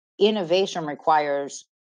innovation requires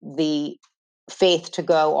the faith to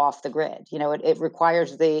go off the grid. It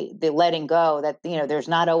requires the letting go that, there's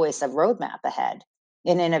not always a roadmap ahead.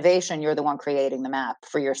 In innovation, you're the one creating the map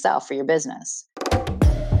for yourself, for your business.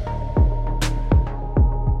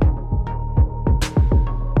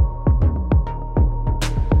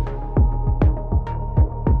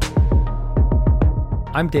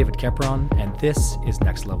 I'm David Kepron, and this is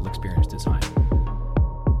Next Level Experience Design.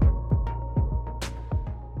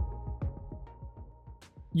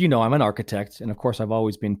 I'm an architect, and of course, I've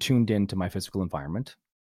always been tuned into my physical environment.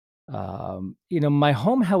 My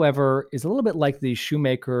home, however, is a little bit like the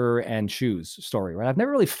shoemaker and shoes story, right? I've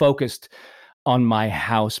never really focused on my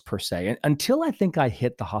house per se, until I think I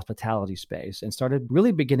hit the hospitality space and started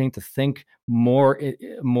really beginning to think more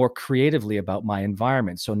creatively about my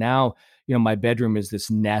environment. So now, my bedroom is this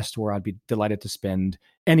nest where I'd be delighted to spend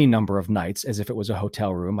any number of nights as if it was a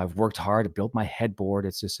hotel room. I've worked hard to build my headboard.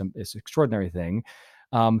 It's just it's an extraordinary thing.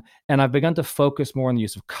 And I've begun to focus more on the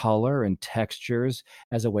use of color and textures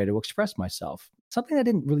as a way to express myself. Something I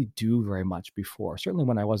didn't really do very much before. Certainly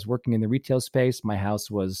when I was working in the retail space, my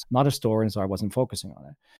house was not a store, and so I wasn't focusing on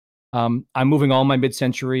it. I'm moving all my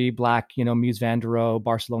mid-century black, Mies van der Rohe,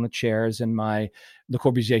 Barcelona chairs and my Le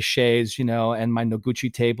Corbusier shades, and my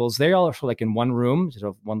Noguchi tables. They all are sort of like in one room, sort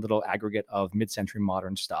of one little aggregate of mid-century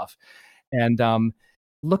modern stuff. And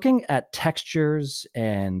looking at textures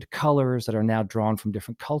and colors that are now drawn from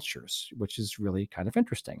different cultures, which is really kind of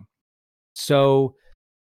interesting. So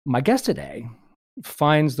my guest today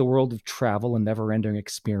finds the world of travel a never-ending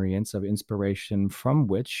experience of inspiration from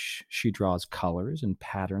which she draws colors and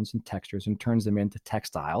patterns and textures and turns them into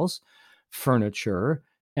textiles, furniture,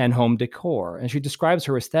 and home decor. And she describes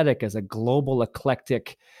her aesthetic as a global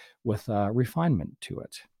eclectic with refinement to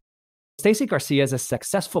it. Stacey Garcia is a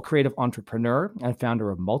successful creative entrepreneur and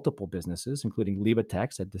founder of multiple businesses, including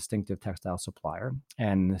Libatex, a distinctive textile supplier,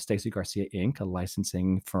 and Stacey Garcia Inc., a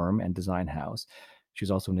licensing firm and design house.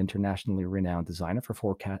 She's also an internationally renowned designer for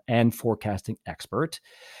forecasting expert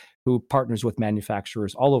who partners with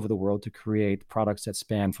manufacturers all over the world to create products that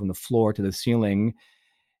span from the floor to the ceiling.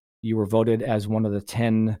 You were voted as one of the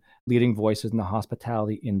 10 leading voices in the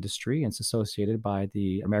hospitality industry, and it's associated by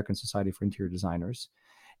the American Society for Interior Designers.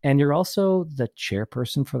 And you're also the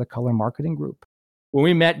chairperson for the Color Marketing Group. When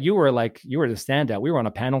we met, you were the standout. We were on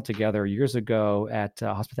a panel together years ago at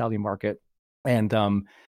Hospitality Market, and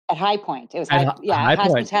at High Point. It was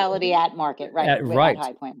hospitality at Market, right? At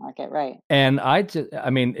High Point Market, right. And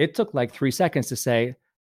it took like 3 seconds to say,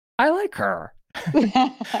 I like her.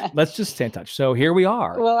 Let's just stay in touch. So here we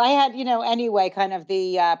are. Well, I had, anyway, kind of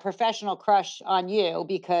the professional crush on you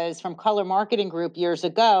because from Color Marketing Group years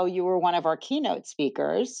ago, you were one of our keynote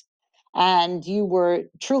speakers and you were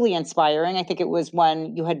truly inspiring. I think it was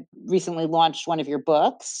when you had recently launched one of your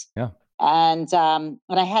books. Yeah. And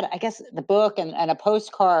I had, I guess, the book and a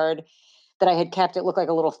postcard that I had kept. It looked like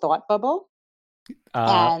a little thought bubble,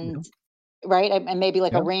 right, and maybe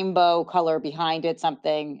like a rainbow color behind it,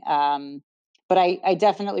 something. But I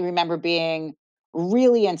definitely remember being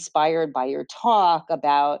really inspired by your talk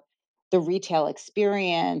about the retail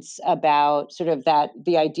experience, about sort of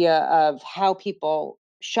the idea of how people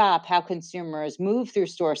shop, how consumers move through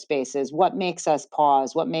store spaces, what makes us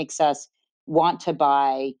pause, what makes us want to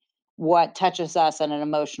buy, what touches us on an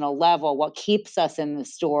emotional level, what keeps us in the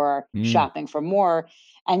store shopping for more.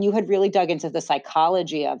 And you had really dug into the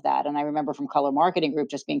psychology of that. And I remember from Color Marketing Group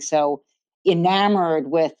just being so enamored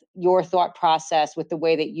with your thought process, with the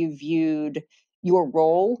way that you viewed your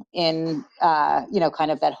role in,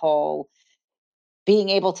 kind of that whole being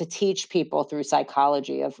able to teach people through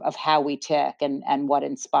psychology of how we tick and what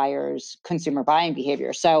inspires consumer buying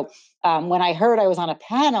behavior. So when I heard I was on a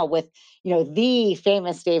panel with, the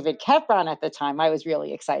famous David Kepron at the time, I was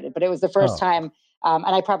really excited. But it was the first time, and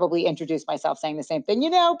I probably introduced myself saying the same thing.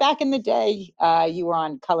 Back in the day, you were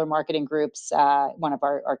on Color Marketing Group's one of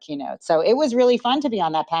our keynotes. So it was really fun to be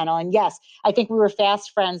on that panel. And yes, I think we were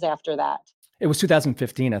fast friends after that. It was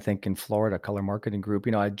 2015, I think, in Florida, Color Marketing Group.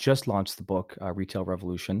 I just launched the book, Retail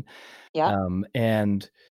Revolution. Yeah.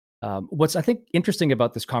 What's I think interesting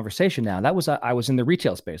about this conversation now, that was I was in the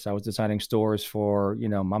retail space. I was designing stores for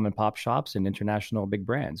mom and pop shops and international big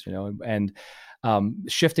brands. And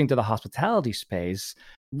shifting to the hospitality space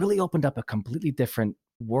really opened up a completely different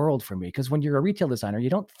world for me, because when you're a retail designer,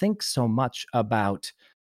 you don't think so much about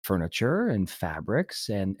furniture and fabrics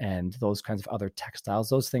and those kinds of other textiles.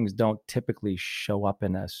 Those things don't typically show up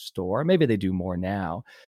in a store. Maybe they do more now,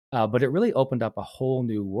 but it really opened up a whole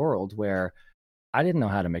new world where I didn't know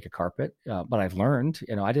how to make a carpet, but I've learned.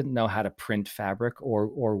 I didn't know how to print fabric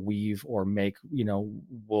or weave or make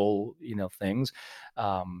wool things,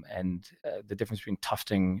 and the difference between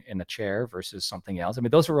tufting in a chair versus something else. I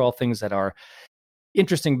mean, those are all things that are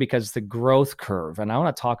interesting because the growth curve, and I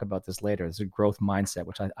want to talk about this later. There's a growth mindset,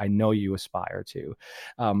 which I know you aspire to.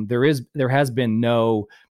 There has been no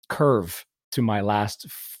curve to my last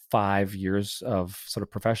 5 years of sort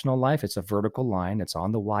of professional life. It's a vertical line. It's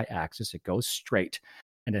on the y-axis. It goes straight,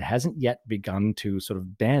 and it hasn't yet begun to sort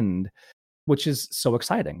of bend, which is so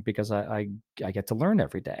exciting because I get to learn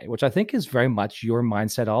every day, which I think is very much your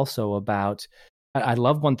mindset also about. I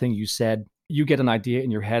love one thing you said. You get an idea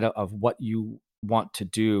in your head of what you want to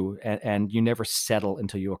do, and you never settle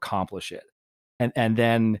until you accomplish it. And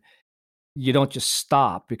then you don't just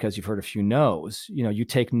stop because you've heard a few no's. You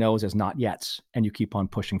take no's as not yets, and you keep on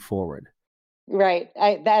pushing forward. Right.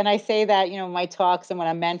 And I say that, in my talks and when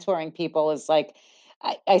I'm mentoring people is like,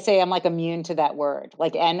 I say I'm like immune to that word.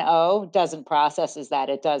 Like NO doesn't process as that.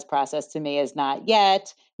 It does process to me as not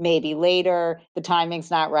yet, maybe later, the timing's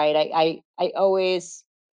not right. I always,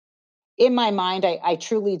 in my mind, I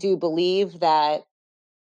truly do believe that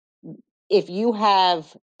if you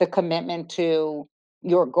have the commitment to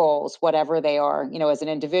your goals, whatever they are, as an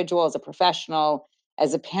individual, as a professional,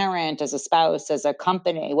 as a parent, as a spouse, as a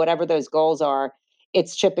company, whatever those goals are,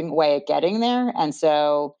 it's chipping away at getting there. And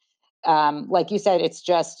so, like you said, it's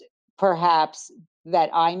just perhaps that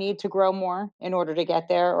I need to grow more in order to get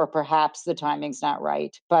there, or perhaps the timing's not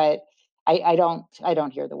right. But I don't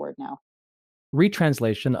hear the word no.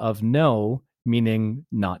 Retranslation of no meaning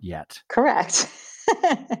not yet. Correct.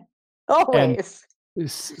 And Always.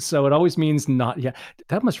 so it always means not yet.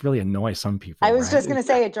 That must really annoy some I people, was right? just going to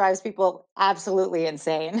say it drives people absolutely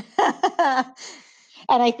insane.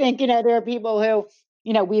 And I think, there are people who,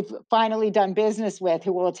 we've finally done business with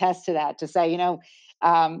who will attest to that, to say,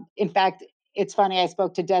 in fact, it's funny. I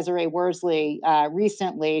spoke to Desiree Worsley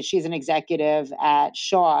recently. She's an executive at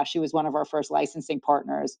Shaw. She was one of our first licensing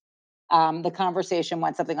partners. The conversation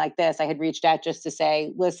went something like this. I had reached out just to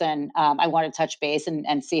say, listen, I want to touch base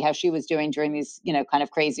and see how she was doing during these, kind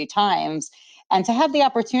of crazy times. And to have the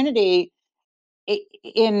opportunity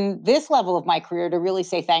in this level of my career to really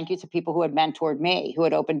say thank you to people who had mentored me, who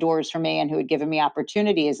had opened doors for me, and who had given me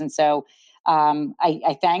opportunities. And so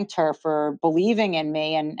I thanked her for believing in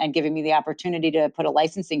me and giving me the opportunity to put a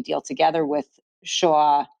licensing deal together with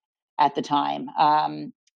Shaw at the time.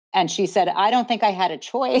 And she said, I don't think I had a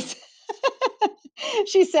choice.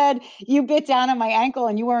 She said, you bit down on my ankle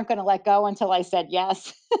and you weren't going to let go until I said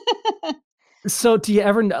yes. So do you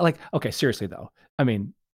ever like, okay, seriously though, I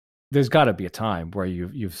mean, there's got to be a time where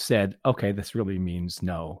you've said, okay, this really means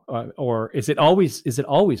no, or is it always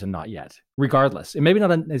a not yet, regardless? And maybe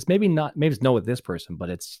not. Maybe it's no with this person, but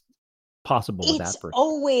it's possible with It's that person.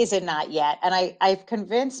 always a not yet. And I've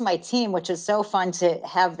convinced my team, which is so fun to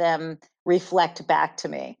have them reflect back to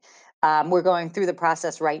me. We're going through the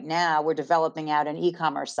process right now. We're developing out an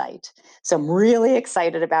e-commerce site. So I'm really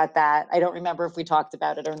excited about that. I don't remember if we talked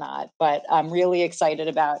about it or not, but I'm really excited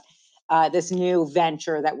about this new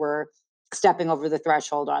venture that we're stepping over the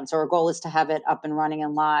threshold on. So our goal is to have it up and running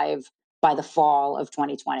and live by the fall of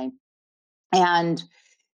 2020. And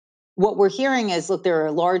what we're hearing is, look, there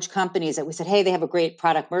are large companies that we said, hey, they have a great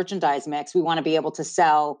product merchandise mix. We want to be able to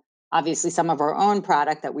sell, obviously, some of our own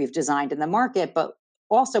product that we've designed in the market, but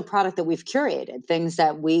also product that we've curated, things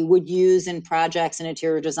that we would use in projects in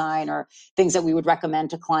interior design, or things that we would recommend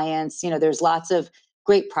to clients. There's lots of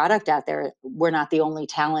great product out there. We're not the only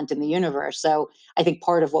talent in the universe. So I think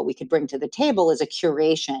part of what we could bring to the table is a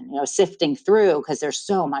curation, sifting through, because there's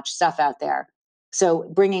so much stuff out there. So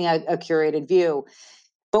bringing a curated view.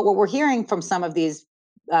 But what we're hearing from some of these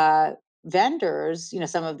vendors,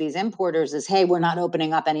 some of these importers, is, hey, we're not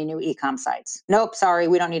opening up any new e-com sites. Nope, sorry,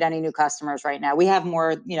 we don't need any new customers right now. We have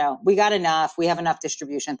more, we got enough. We have enough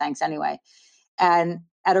distribution. Thanks anyway. And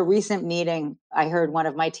at a recent meeting, I heard one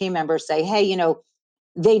of my team members say, hey,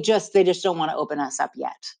 they just don't want to open us up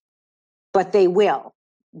yet, but they will.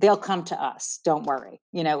 They'll come to us. Don't worry.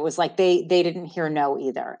 It was like they didn't hear no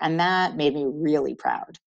either. And that made me really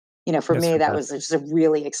proud. For That's me, that was fantastic. just a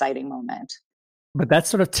really exciting moment. But that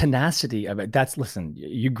sort of tenacity of it. Listen,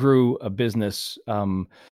 you grew a business.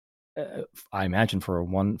 I imagine for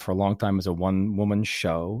a long time as a one woman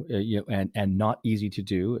show, and not easy to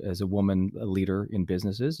do as a woman leader in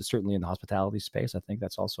businesses. Certainly in the hospitality space, I think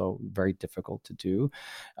that's also very difficult to do.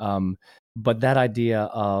 But that idea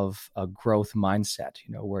of a growth mindset,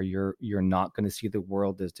 where you're not going to see the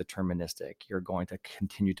world as deterministic. You're going to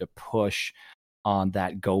continue to push on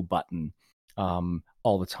that go button.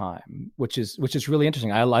 all the time, which is really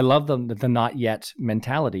interesting. I love the not yet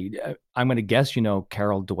mentality. I'm going to guess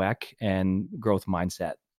Carol Dweck and growth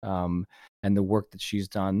mindset, and the work that she's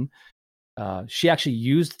done. She actually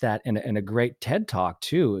used that in a great TED talk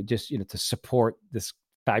too, just to support this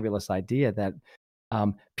fabulous idea that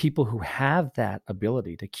people who have that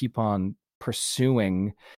ability to keep on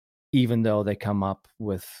pursuing, even though they come up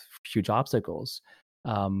with huge obstacles,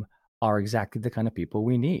 um, are exactly the kind of people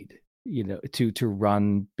we need, to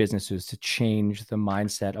run businesses, to change the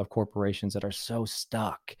mindset of corporations that are so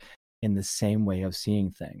stuck in the same way of seeing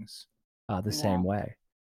things, the Yeah. same way.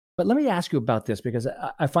 But let me ask you about this because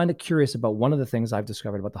I find it curious about one of the things I've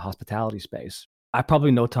discovered about the hospitality space. I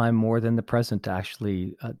probably know time more than the present to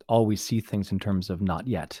actually always see things in terms of not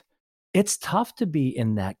yet. It's tough to be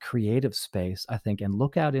in that creative space, I think, and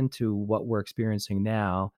look out into what we're experiencing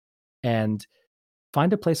now and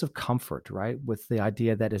find a place of comfort, right? With the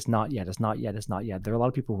idea that it's not yet, it's not yet, it's not yet. There are a lot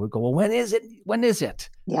of people who go, well, when is it? When is it?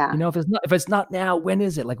 Yeah. If it's not now, when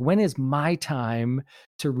is it? Like, when is my time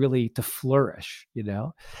to really to flourish,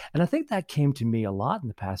 And I think that came to me a lot in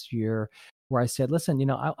the past year where I said, listen,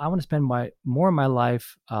 I want to spend more of my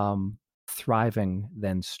life thriving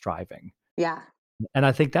than striving. Yeah. And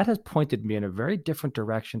I think that has pointed me in a very different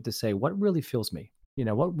direction to say what really fills me.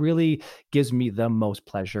 What really gives me the most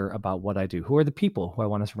pleasure about what I do? Who are the people who I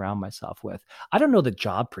want to surround myself with? I don't know the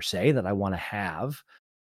job per se that I want to have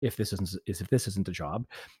if this isn't a job,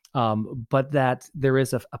 but that there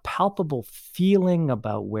is a palpable feeling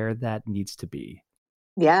about where that needs to be.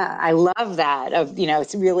 Yeah. I love that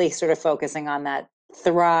it's really sort of focusing on that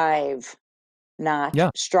thrive, not Yeah,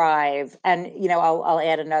 strive. And I'll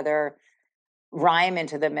add another rhyme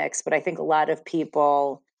into the mix, but I think a lot of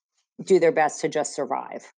people do their best to just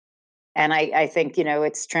survive. And I think,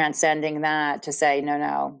 it's transcending that to say, no,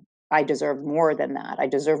 no, I deserve more than that. I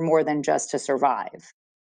deserve more than just to survive.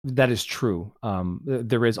 that is true.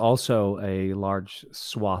 There is also a large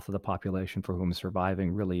swath of the population for whom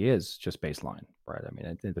surviving really is just baseline, right? I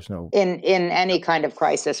mean, there's no. In any kind of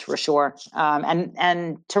crisis, for sure.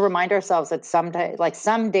 And to remind ourselves that some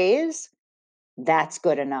days that's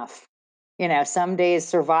good enough. Some days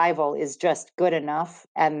survival is just good enough,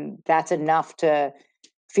 and that's enough to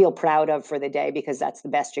feel proud of for the day because that's the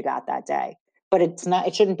best you got that day. But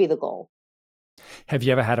it shouldn't be the goal. Have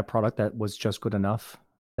you ever had a product that was just good enough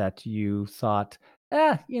that you thought,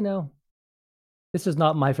 this is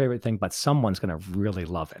not my favorite thing, but someone's going to really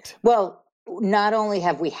love it? Well, not only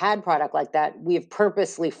have we had product like that, we have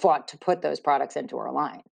purposely fought to put those products into our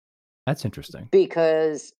line That's interesting.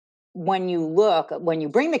 because when you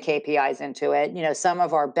bring the KPIs into it, some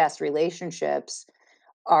of our best relationships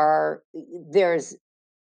are there's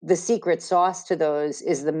the secret sauce to those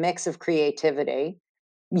is the mix of creativity,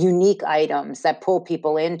 unique items that pull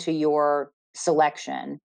people into your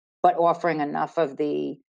selection, but offering enough of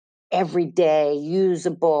the everyday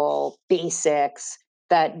usable basics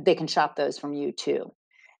that they can shop those from you too.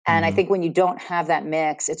 And I Mhm. think when you don't have that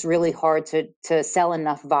mix, it's really hard to sell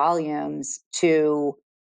enough volumes to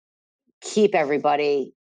keep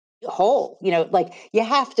everybody whole. Like you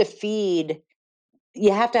have to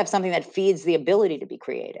have something that feeds the ability to be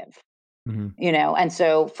creative. Mhm. And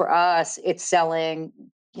so for us it's selling,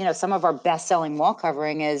 some of our best selling wall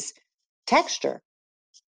covering is texture.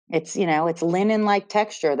 It's linen like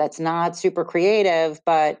texture that's not super creative,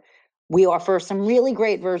 but we offer some really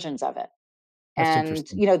great versions of it. That's And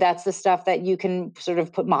interesting. that's the stuff that you can sort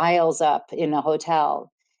of put miles up in a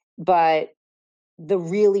hotel. But the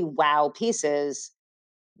really wow pieces,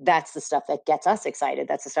 that's the stuff that gets us excited.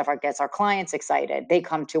 That's the stuff that gets our clients excited. They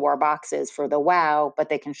come to our boxes for the wow, but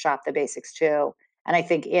they can shop the basics too. And I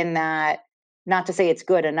think in that, not to say it's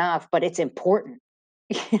good enough, but it's important.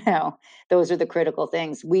 You know, those are the critical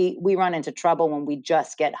things. We run into trouble when we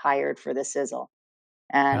just get hired for the sizzle.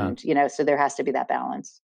 Yeah. And, so there has to be that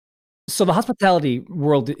balance. So the hospitality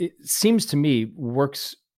world, it seems to me,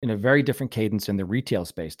 works in a very different cadence than the retail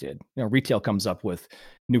space did. Retail comes up with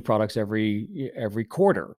new products every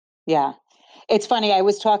quarter. Yeah. It's funny, I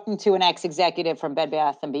was talking to an ex-executive from Bed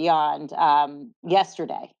Bath& and Beyond,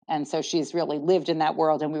 yesterday, and so she's really lived in that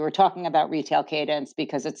world, and we were talking about retail cadence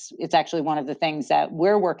because it's actually one of the things that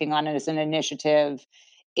we're working on as an initiative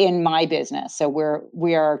in my business. So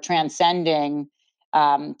we are transcending,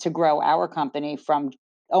 to grow our company from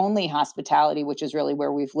only hospitality, which is really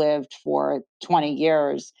where we've lived for 20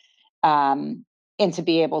 years, um, and to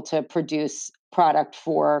be able to produce product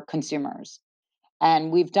for consumers.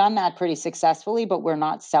 And we've done that pretty successfully, but we're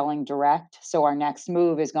not selling direct. So our next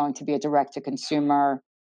move is going to be a direct to consumer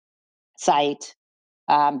site,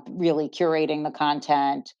 really curating the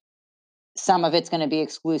content, Some of it's going to be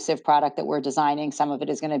exclusive product that we're designing. Some of it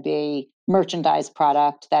is going to be merchandise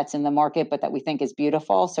product that's in the market, but that we think is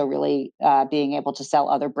beautiful. So really being able to sell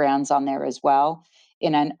other brands on there as well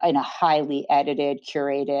in a highly edited,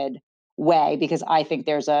 curated way, because I think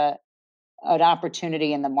there's an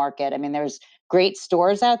opportunity in the market. I mean, there's great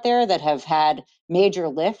stores out there that have had major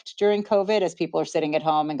lift during COVID as people are sitting at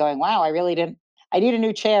home and going, wow, I need a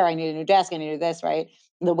new chair. I need a new desk. I need this, right?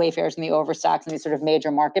 The Wayfairs and the Overstocks and these sort of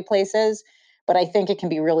major marketplaces. But I think it can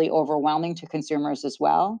be really overwhelming to consumers as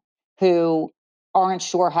well, who aren't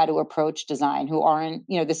sure how to approach design, who aren't,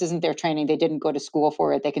 this isn't their training. They didn't go to school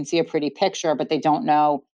for it. They can see a pretty picture, but they don't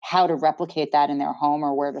know how to replicate that in their home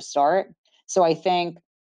or where to start. So I think,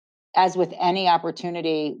 as with any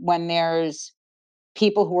opportunity, when there's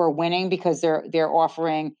people who are winning because they're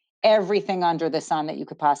offering everything under the sun that you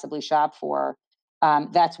could possibly shop for,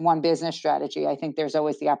 that's one business strategy. I think there's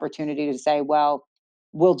always the opportunity to say, well,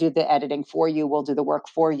 we'll do the editing for you, we'll do the work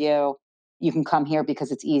for you. You can come here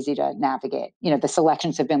because it's easy to navigate. The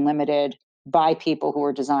selections have been limited by people who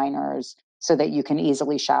are designers so that you can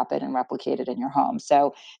easily shop it and replicate it in your home.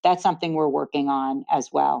 So that's something we're working on as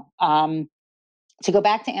well. To go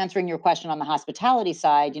back to answering your question on the hospitality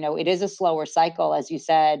side, it is a slower cycle, as you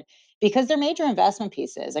said, because they're major investment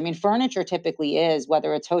pieces. I mean, furniture typically is,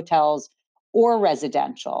 whether it's hotels or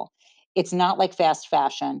residential, it's not like fast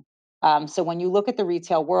fashion. So when you look at the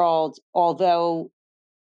retail world, although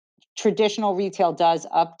traditional retail does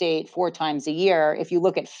update 4 times a year, if you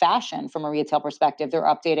look at fashion from a retail perspective, they're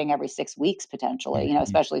updating every 6 weeks potentially,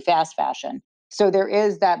 especially fast fashion. So there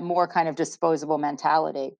is that more kind of disposable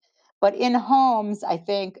mentality. But in homes, I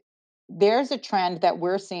think there's a trend that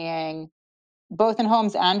we're seeing both in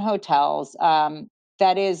homes and hotels,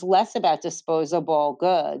 that is less about disposable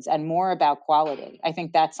goods and more about quality. I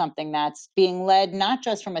think that's something that's being led not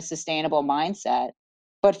just from a sustainable mindset,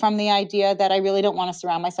 but from the idea that I really don't want to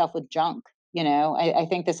surround myself with junk. I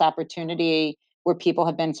think this opportunity where people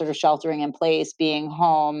have been sort of sheltering in place, being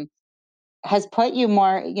home, has put you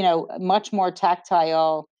more, much more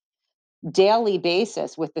tactile daily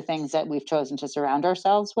basis with the things that we've chosen to surround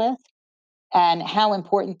ourselves with, and how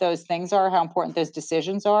important those things are, how important those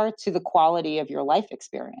decisions are to the quality of your life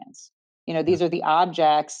experience. These are the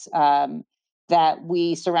objects that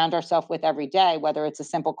we surround ourselves with every day, whether it's a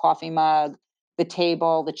simple coffee mug, the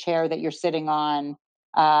table, the chair that you're sitting on.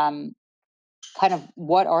 Kind of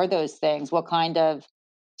what are those things? What kind of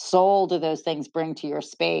soul do those things bring to your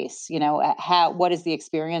space? What is the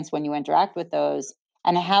experience when you interact with those?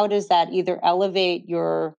 And how does that either elevate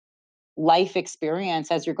your life experience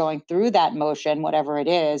as you're going through that motion, whatever it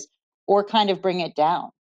is, or kind of bring it down?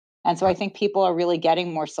 And so I think people are really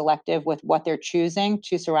getting more selective with what they're choosing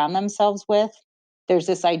to surround themselves with. There's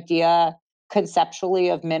this idea conceptually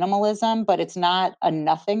of minimalism, but it's not a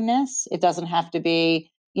nothingness. It doesn't have to be,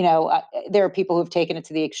 there are people who've taken it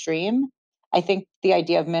to the extreme. I think the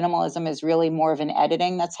idea of minimalism is really more of an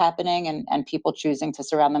editing that's happening, and people choosing to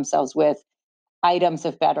surround themselves with items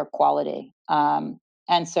of better quality.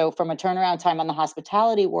 And so from a turnaround time on the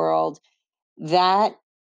hospitality world, that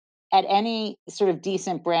at any sort of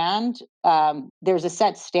decent brand, there's a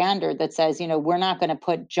set standard that says, we're not going to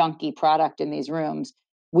put junky product in these rooms.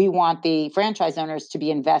 We want the franchise owners to be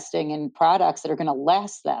investing in products that are going to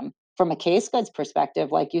last them from a case goods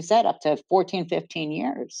perspective, like you said, up to 14, 15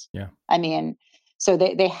 years. Yeah. I mean, so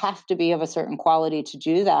they have to be of a certain quality to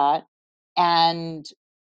do that.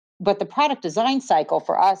 But the product design cycle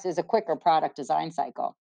for us is a quicker product design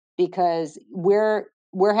cycle, because we're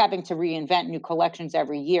having to reinvent new collections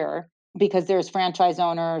every year, because there's franchise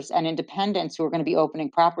owners and independents who are going to be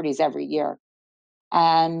opening properties every year.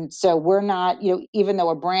 And so we're not, even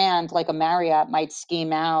though a brand like a Marriott might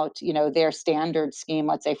scheme out, their standard scheme,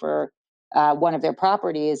 let's say for one of their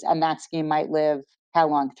properties, and that scheme might live how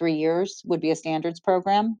long? 3 years would be a standards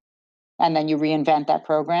program. And then you reinvent that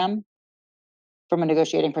program. From a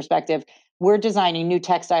negotiating perspective, we're designing new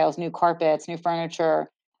textiles, new carpets, new furniture,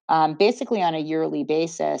 basically on a yearly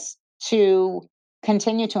basis, to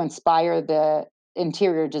continue to inspire the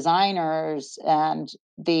interior designers and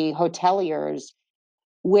the hoteliers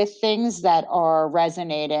with things that are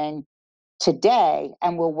resonating today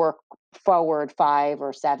and will work forward 5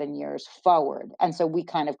 or 7 years forward. And so we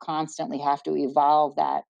kind of constantly have to evolve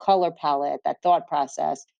that color palette, that thought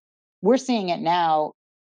process. We're seeing it now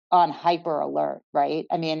on hyper alert, right?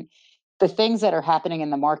 I mean, the things that are happening in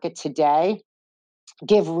the market today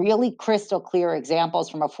give really crystal clear examples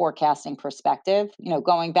from a forecasting perspective,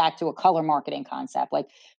 going back to a color marketing concept. Like,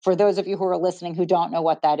 for those of you who are listening who don't know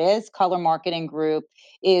what that is, Color Marketing Group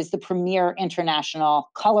is the premier international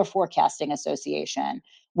color forecasting association.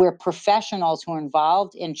 where professionals who are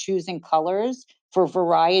involved in choosing colors for a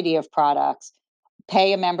variety of products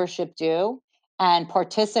pay a membership due and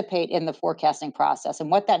participate in the forecasting process. And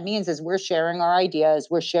what that means is we're sharing our ideas,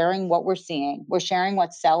 we're sharing what we're seeing, we're sharing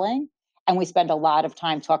what's selling, and we spend a lot of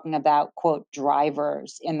time talking about, quote,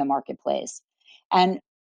 drivers in the marketplace. And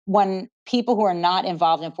when people who are not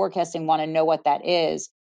involved in forecasting want to know what that is,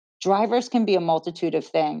 drivers can be a multitude of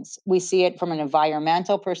things. We see it from an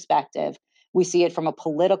environmental perspective, we see it from a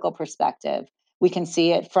political perspective, we can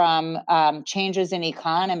see it from changes in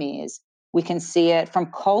economies, we can see it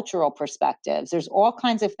from cultural perspectives. There's all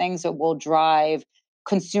kinds of things that will drive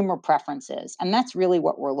consumer preferences. And that's really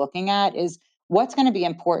what we're looking at is what's going to be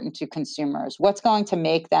important to consumers, what's going to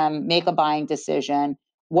make them make a buying decision,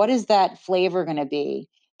 what is that flavor going to be,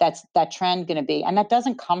 that's that trend going to be, and that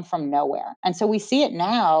doesn't come from nowhere. And so we see it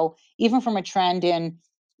now even from a trend in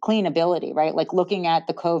cleanability, right? Like looking at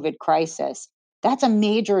the COVID crisis, that's a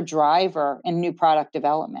major driver in new product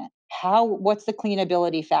development. What's the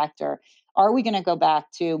cleanability factor? Are we going to go back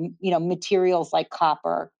to materials like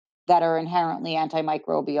copper that are inherently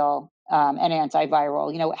antimicrobial and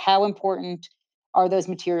antiviral? How important are those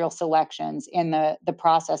material selections in the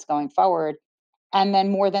process going forward? And then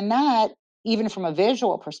more than that, even from a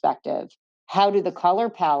visual perspective, how do the color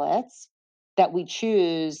palettes that we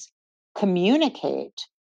choose communicate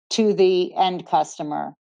to the end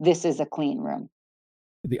customer, this is a clean room?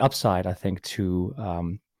 The upside, I think,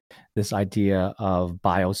 to this idea of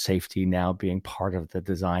biosafety now being part of the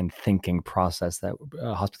design thinking process that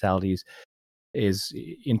hospitality is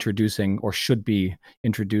introducing or should be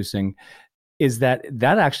introducing is that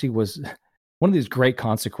actually was one of these great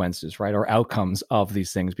consequences, right, or outcomes of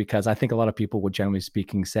these things, because I think a lot of people would, generally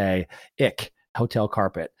speaking, say, ick, hotel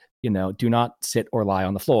carpet, do not sit or lie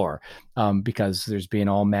on the floor, because there's been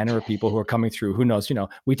all manner of people who are coming through. Who knows,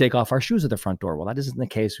 we take off our shoes at the front door. Well, that isn't the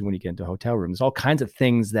case when you get into a hotel room. There's all kinds of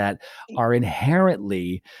things that are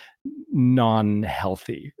inherently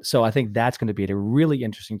non-healthy. So I think that's going to be a really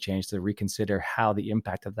interesting change to reconsider how the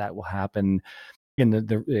impact of that will happen in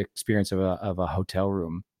the experience of a hotel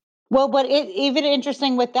room. Well, but even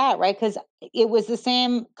interesting with that, right? Because it was the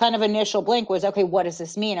same kind of initial blink was, okay, what does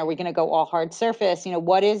this mean? Are we going to go all hard surface?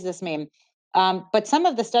 What does this mean? But some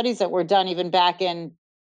of the studies that were done even back in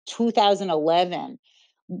 2011,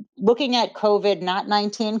 looking at COVID, not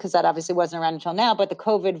 19, because that obviously wasn't around until now, but the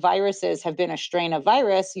COVID viruses have been a strain of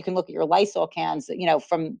virus. You can look at your Lysol cans,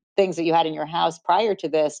 from things that you had in your house prior to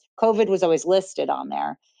this. COVID was always listed on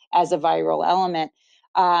there as a viral element.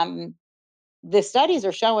 The studies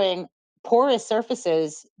are showing porous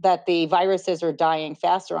surfaces that the viruses are dying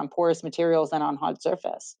faster on porous materials than on hard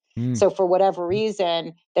surface. So for whatever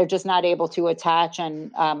reason, they're just not able to attach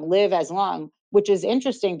and live as long, which is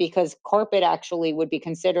interesting because carpet actually would be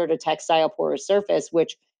considered a textile porous surface,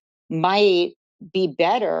 which might be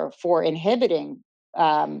better for inhibiting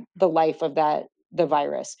the life of the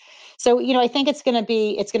virus. So, I think it's going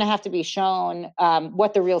to have to be shown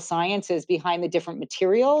what the real science is behind the different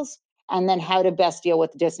materials, and then how to best deal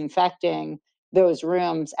with disinfecting those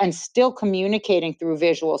rooms and still communicating through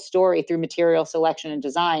visual story, through material selection and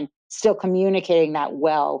design, still communicating that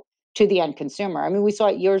well to the end consumer. I mean, we saw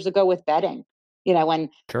it years ago with bedding, when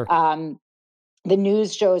Sure. The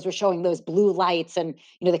news shows were showing those blue lights, and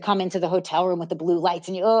they come into the hotel room with the blue lights,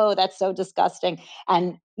 and that's so disgusting.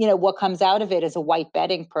 And what comes out of it is a white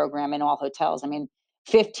bedding program in all hotels. I mean,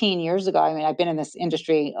 15 years ago, I've been in this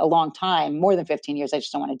industry a long time, more than 15 years. I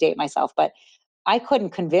just don't want to date myself, but I couldn't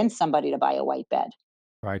convince somebody to buy a white bed.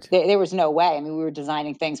 Right. There was no way. I mean, we were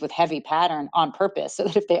designing things with heavy pattern on purpose so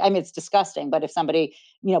that it's disgusting, but if somebody,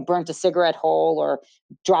 burnt a cigarette hole or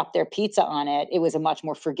dropped their pizza on it, it was a much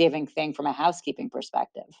more forgiving thing from a housekeeping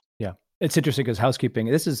perspective. Yeah. It's interesting because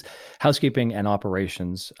this is housekeeping and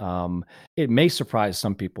operations. It may surprise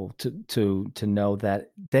some people to know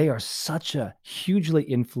that they are such a hugely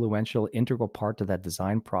influential, integral part to that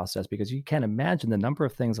design process, because you can't imagine the number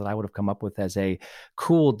of things that I would have come up with as a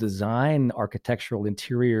cool design, architectural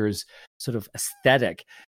interiors sort of aesthetic.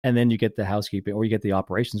 And then you get the housekeeping or you get the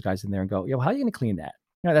operations guys in there and go, how are you going to clean that?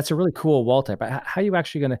 That's a really cool wall type. How are you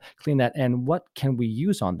actually going to clean that? And what can we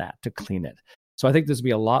use on that to clean it? So I think there's going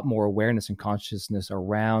to be a lot more awareness and consciousness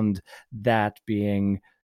around that being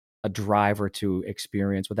a driver to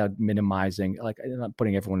experience without minimizing, like not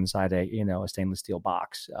putting everyone inside a stainless steel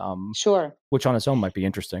box. Sure. Which on its own might be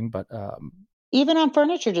interesting, but even on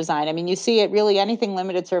furniture design, you see it really anything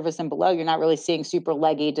limited service and below. You're not really seeing super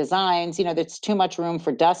leggy designs. There's too much room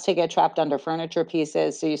for dust to get trapped under furniture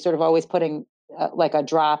pieces. So you're sort of always putting like a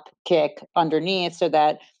drop kick underneath so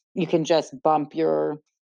that you can just bump your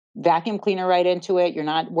vacuum cleaner right into it. You're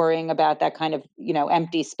not worrying about that kind of,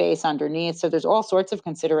 empty space underneath. So there's all sorts of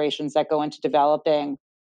considerations that go into developing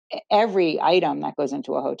every item that goes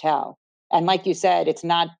into a hotel. And like you said, it's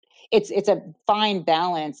a fine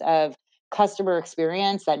balance of customer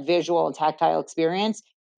experience, that visual and tactile experience,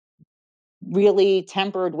 really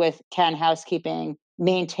tempered with, can housekeeping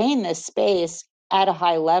maintain this space at a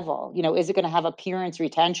high level? Is it going to have appearance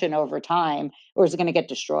retention over time, or is it going to get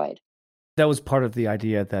destroyed? That was part of the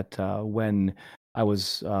idea that when I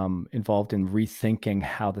was involved in rethinking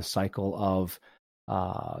how the cycle of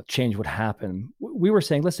change would happen, we were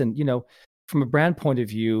saying, listen, from a brand point of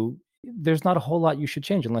view, there's not a whole lot you should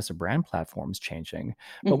change unless a brand platform is changing.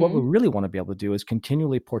 But what we Hmm. really want to be able to do is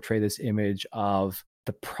continually portray this image of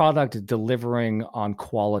the product delivering on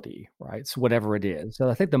quality, right? So whatever it is. So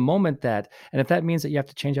I think the moment that, and if that means that you have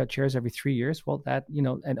to change out chairs every 3 years, well, that,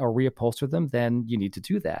 and or reupholster them, then you need to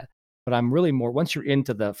do that. But I'm really more, once you're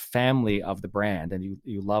into the family of the brand and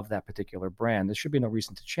you love that particular brand, there should be no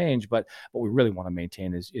reason to change. But what we really want to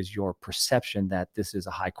maintain is your perception that this is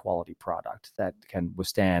a high quality product that can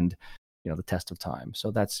withstand, the test of time. So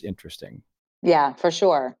that's interesting. Yeah, for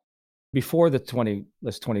sure. Before the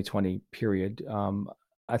 2020 period,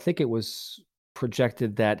 I think it was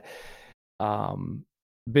projected that um,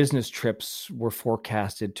 business trips were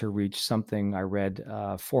forecasted to reach something. I read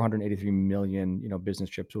 483 million, business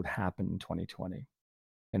trips would happen in 2020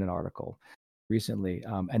 in an article recently.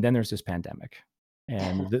 And then there's this pandemic,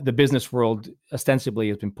 and the business world ostensibly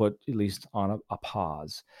has been put at least on a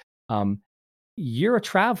pause. Um, you're a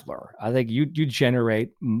traveler. I think you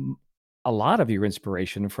generate a lot of your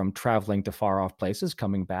inspiration from traveling to far off places,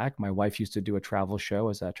 coming back. My wife used to do a travel show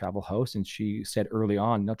as a travel host, and she said early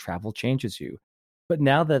on, no, travel changes you. But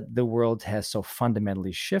now that the world has so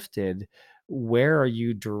fundamentally shifted, where are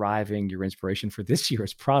you deriving your inspiration for this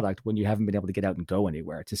year's product when you haven't been able to get out and go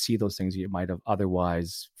anywhere to see those things you might have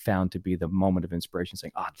otherwise found to be the moment of inspiration,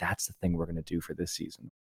 saying, oh, that's the thing we're going to do for this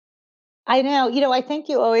season? I know. I think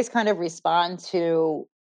you always kind of respond to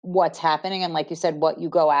what's happening. And like you said, what you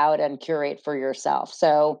go out and curate for yourself.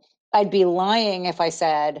 So I'd be lying if I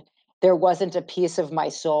said there wasn't a piece of my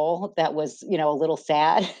soul that was, a little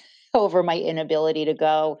sad over my inability to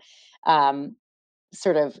go um,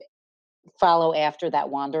 sort of follow after that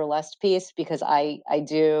wanderlust piece, because I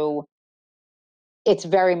do. It's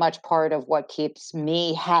very much part of what keeps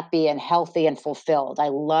me happy and healthy and fulfilled. I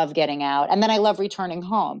love getting out, and then I love returning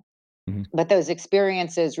home. Mm-hmm. But those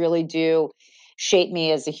experiences really do shape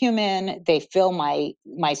me as a human. They fill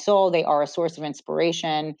my soul. They are a source of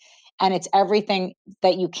inspiration, and it's everything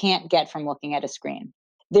that you can't get from looking at a screen.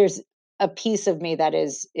 There's a piece of me that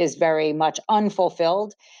is very much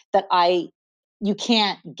unfulfilled, that I you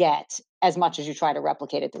can't get as much as you try to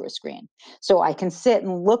replicate it through a screen. So I can sit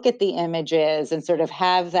and look at the images and sort of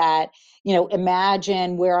have that,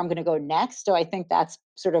 imagine where I'm going to go next. So I think that's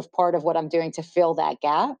sort of part of what I'm doing to fill that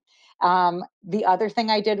gap. The other thing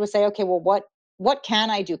I did was say, okay, well, what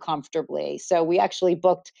can I do comfortably? So we actually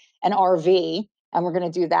booked an RV, and we're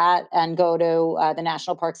going to do that and go to the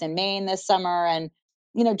national parks in Maine this summer, and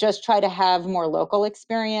just try to have more local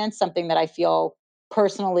experience, something that I feel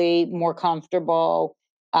personally more comfortable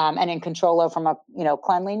and in control of from a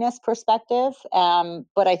cleanliness perspective.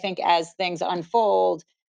 But I think as things unfold,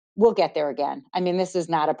 we'll get there again. I mean, this is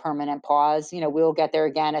not a permanent pause. We'll get there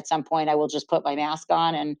again at some point. I will just put my mask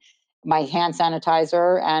on and my hand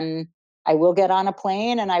sanitizer, and I will get on a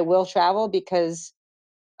plane and I will travel, because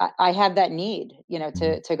I have that need,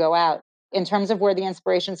 Mm-hmm. to go out. In terms of where the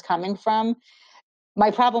inspiration's coming from, my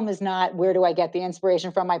problem is not where do I get the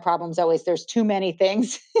inspiration from. My problem's always there's too many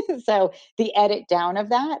things. So the edit down of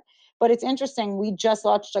that. But it's interesting. We just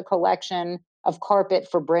launched a collection of carpet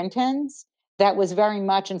for Brinton's that was very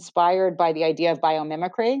much inspired by the idea of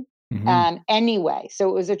biomimicry. Mm-hmm. Anyway, so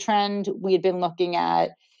it was a trend we had been looking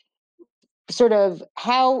at, sort of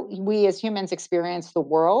how we as humans experience the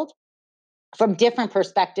world from different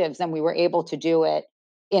perspectives than we were able to do it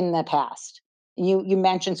in the past. You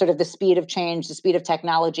mentioned sort of the speed of change, the speed of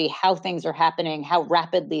technology, how things are happening, how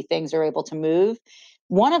rapidly things are able to move.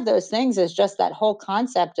 One of those things is just that whole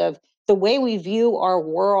concept of the way we view our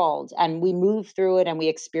world and we move through it and we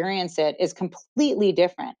experience it is completely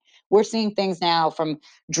different. We're seeing things now from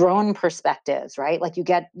drone perspectives, right? Like you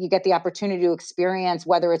get the opportunity to experience,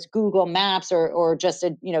 whether it's Google Maps or just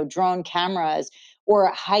a drone cameras, or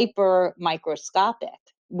hyper microscopic.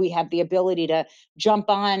 We have the ability to jump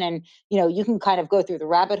on, and you can kind of go through the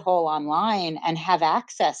rabbit hole online and have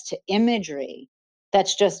access to imagery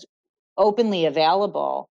that's just openly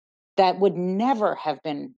available, that would never have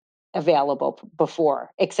been available before,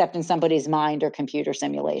 except in somebody's mind or computer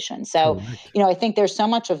simulation. So, Correct. I think there's so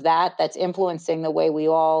much of that that's influencing the way we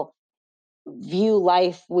all view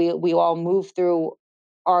life. We all move through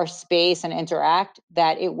our space and interact,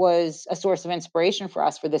 that it was a source of inspiration for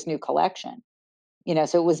us for this new collection.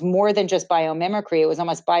 So it was more than just biomimicry. It was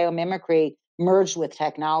almost biomimicry merged with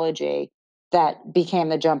technology that became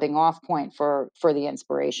the jumping off point for the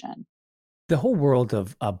inspiration. The whole world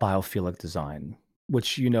of biophilic design,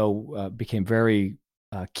 which became very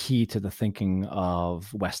key to the thinking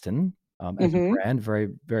of Weston as a Hmm. brand, very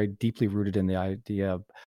very deeply rooted in the idea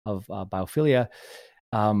of biophilia.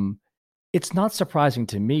 Um, it's not surprising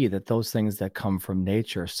to me that those things that come from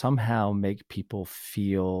nature somehow make people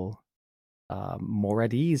feel more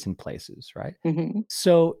at ease in places, right? Hmm.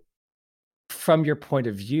 So, from your point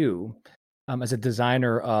of view, as a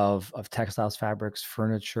designer of textiles, fabrics,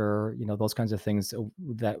 furniture, those kinds of things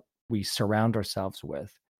that we surround ourselves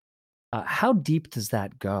with, how deep does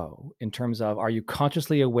that go in terms of, are you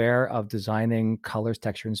consciously aware of designing colors,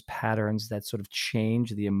 textures, patterns that sort of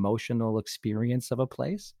change the emotional experience of a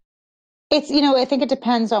place? I think it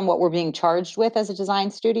depends on what we're being charged with as a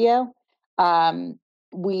design studio. Um,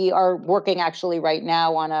 we are working actually right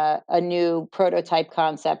now on a new prototype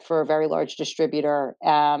concept for a very large distributor.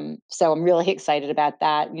 So I'm really excited about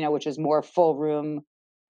that, which is more full room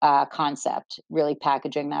concept, really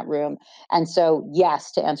packaging that room. And so,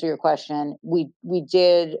 yes, to answer your question, we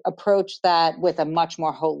did approach that with a much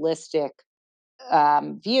more holistic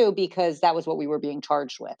view, because that was what we were being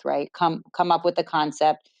charged with, right? Come up with the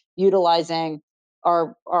concept, utilizing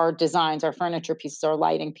our designs, our furniture pieces, our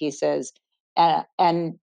lighting pieces,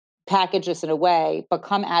 and package this in a way, but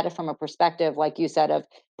come at it from a perspective, like you said, of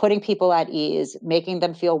putting people at ease, making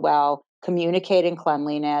them feel well, communicating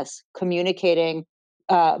cleanliness, communicating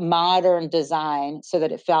modern design so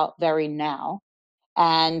that it felt very now,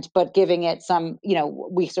 and but giving it some,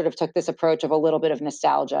 we sort of took this approach of a little bit of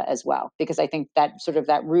nostalgia as well, because I think that sort of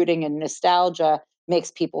that rooting in nostalgia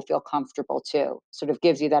makes people feel comfortable too, sort of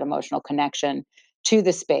gives you that emotional connection to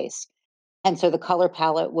the space. And so the color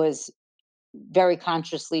palette was very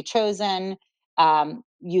consciously chosen,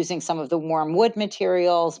 using some of the warm wood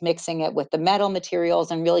materials, mixing it with the metal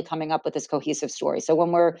materials, and really coming up with this cohesive story. So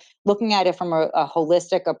when we're looking at it from a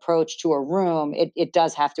holistic approach to a room, it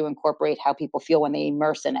does have to incorporate how people feel when they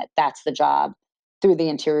immerse in it. That's the job through the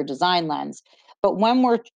interior design lens. But when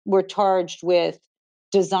we're charged with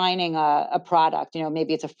designing a product,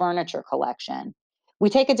 maybe it's a furniture collection, we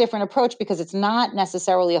take a different approach because it's not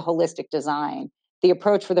necessarily a holistic design. The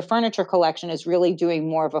approach for the furniture collection is really doing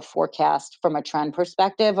more of a forecast from a trend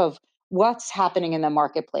perspective of what's happening in the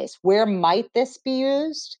marketplace. Where might this be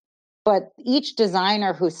used? But each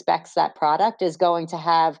designer who specs that product is going to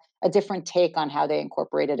have a different take on how they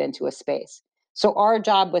incorporate it into a space. So our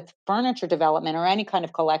job with furniture development or any kind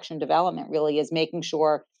of collection development really is making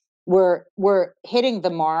sure we're hitting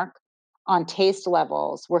the mark on taste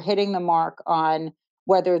levels. We're hitting the mark on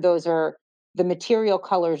whether those are the material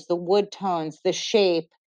colors, the wood tones, the shape,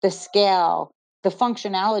 the scale, the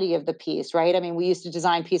functionality of the piece, right? I mean, we used to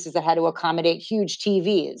design pieces that had to accommodate huge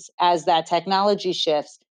TVs. As that technology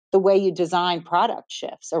shifts, the way you design product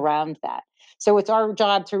shifts around that. So it's our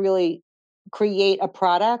job to really create a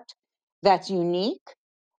product that's unique,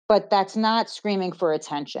 but that's not screaming for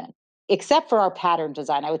attention. Except for our pattern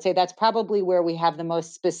design. I would say that's probably where we have the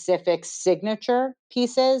most specific signature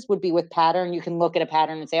pieces, would be with pattern. You can look at a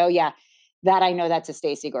pattern and say, oh yeah, that I know that's a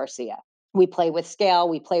Stacy Garcia. We play with scale,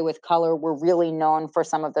 we play with color. We're really known for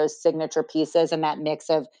some of those signature pieces, and that mix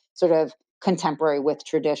of sort of contemporary with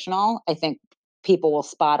traditional. I think people will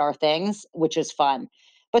spot our things, which is fun.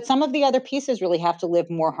 But some of the other pieces really have to live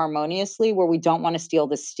more harmoniously, where we don't want to steal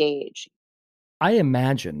the stage. I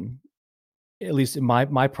imagine, at least in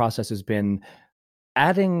my process has been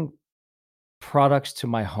adding products to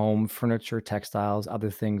my home, furniture, textiles,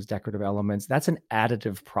 other things, decorative elements. That's an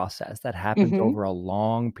additive process that happens Hmm. over a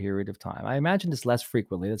long period of time. I imagine it's less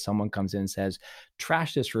frequently that someone comes in and says,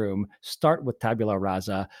 trash this room, start with tabula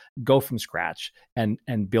rasa, go from scratch and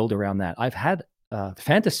build around that. I've had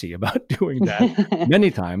fantasy about doing that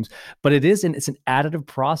many times, but it's an additive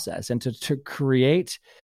process. And to create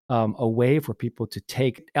a way for people to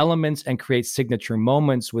take elements and create signature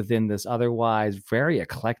moments within this otherwise very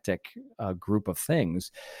eclectic group of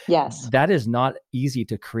things. Yes. That is not easy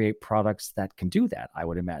to create products that can do that, I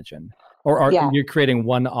would imagine. Or are Yeah. you creating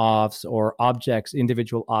one-offs or objects,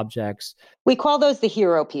 individual objects? We call those the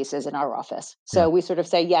hero pieces in our office. Yeah. So we sort of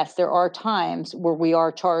say, yes, there are times where we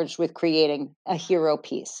are charged with creating a hero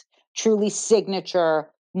piece, truly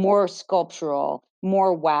signature, more sculptural,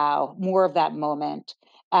 more wow, more of that moment.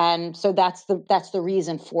 And so that's the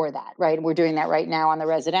reason for that, right? We're doing that right now on the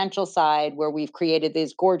residential side, where we've created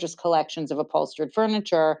these gorgeous collections of upholstered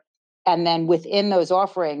furniture. And then within those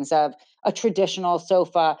offerings of a traditional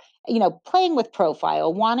sofa, playing with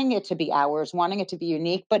profile, wanting it to be ours, wanting it to be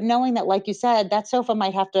unique, but knowing that, like you said, that sofa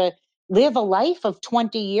might have to live a life of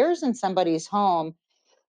 20 years in somebody's home.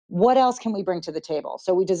 What else can we bring to the table?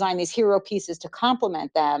 So we design these hero pieces to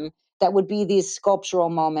complement them, that would be these sculptural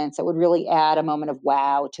moments that would really add a moment of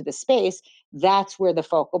wow to the space. That's where the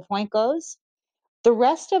focal point goes. The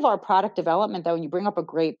rest of our product development, though, and you bring up a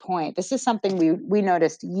great point, this is something we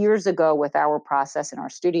noticed years ago with our process in our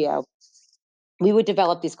studio. We would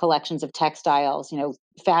develop these collections of textiles,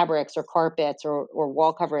 fabrics or carpets or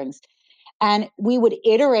wall coverings, and we would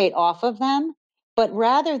iterate off of them. But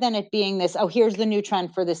rather than it being this, oh, here's the new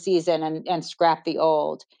trend for the season and scrap the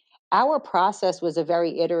old, our process was a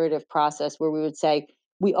very iterative process where we would say,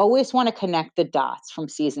 we always want to connect the dots from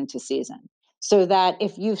season to season. So that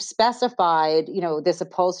if you've specified, this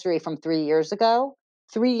upholstery from 3 years ago,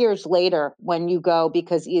 3 years later, when you go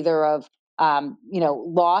because either of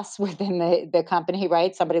loss within the company,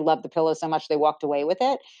 right? Somebody loved the pillow so much they walked away with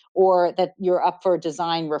it, or that you're up for a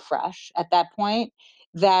design refresh at that point,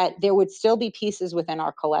 that there would still be pieces within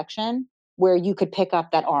our collection where you could pick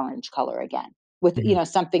up that orange color again with Mhm.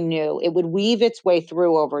 something new. It would weave its way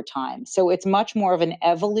through over time. So it's much more of an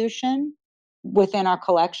evolution within our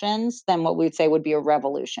collections than what we'd say would be a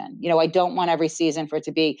revolution. I don't want every season for it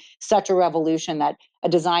to be such a revolution that a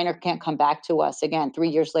designer can't come back to us again 3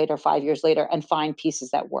 years later, 5 years later, and find pieces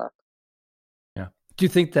that work. Yeah. Do you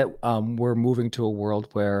think that we're moving to a world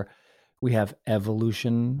where we have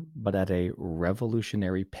evolution, but at a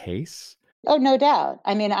revolutionary pace? Oh, no doubt.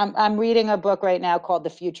 I mean, I'm reading a book right now called "The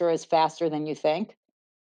Future Is Faster Than You Think,"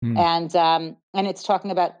 Hmm. and it's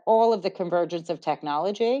talking about all of the convergence of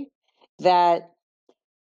technology that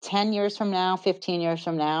 10 years from now, 15 years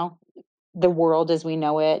from now, the world as we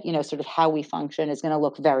know it, sort of how we function is going to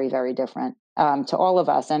look very, very different to all of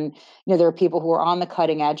us. And, there are people who are on the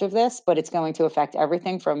cutting edge of this, but it's going to affect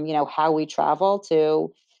everything from, how we travel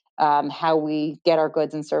to how we get our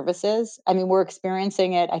goods and services. I mean, we're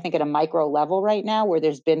experiencing it, I think, at a micro level right now where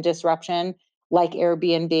there's been disruption like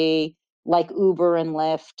Airbnb, like Uber and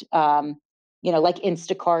Lyft, like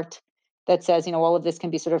Instacart that says, all of this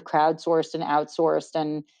can be sort of crowdsourced and outsourced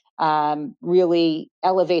and really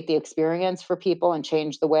elevate the experience for people and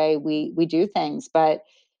change the way we do things. But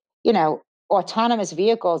you know, autonomous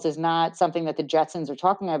vehicles is not something that the Jetsons are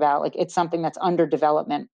talking about. Like it's something that's under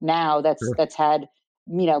development now. That's Sure. that's had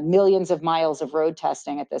millions of miles of road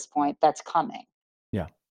testing at this point. That's coming. Yeah.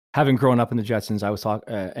 Having grown up in the Jetsons, I was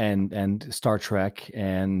and Star Trek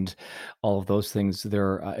and all of those things.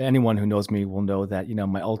 There, anyone who knows me will know that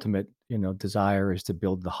my ultimate desire is to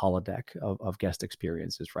build the holodeck of guest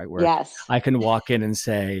experiences, right? Where Yes. I can walk in and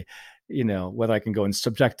say, whether I can go in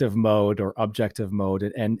subjective mode or objective mode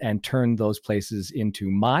and turn those places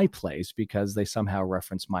into my place because they somehow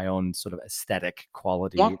reference my own sort of aesthetic Yeah.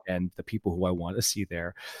 quality and the people who I want to see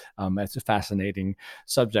there. It's a fascinating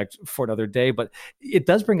subject for another day, but it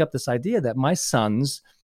does bring up this idea that my sons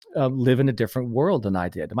live in a different world than I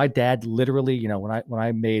did. My dad literally, when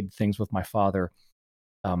I made things with my father,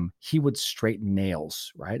 he would straighten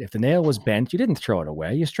nails, right? If the nail was bent, you didn't throw it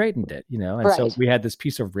away, you straightened it, And so Right. we had this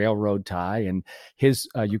piece of railroad tie, and his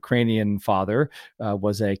Ukrainian father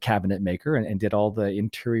was a cabinet maker and did all the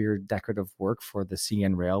interior decorative work for the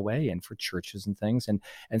CN Railway and for churches and things.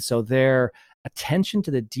 And so their attention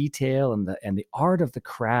to the detail and the art of the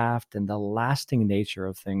craft and the lasting nature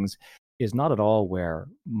of things is not at all where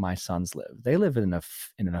my sons live. They live in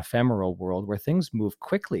an ephemeral world where things move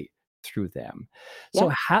quickly through them. So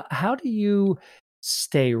Yeah. how do you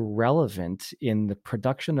stay relevant in the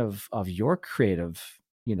production of your creative,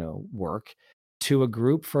 work to a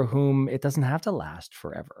group for whom it doesn't have to last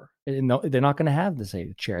forever? No, they're not going to have the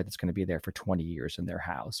say chair that's going to be there for 20 years in their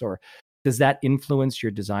house. Or does that influence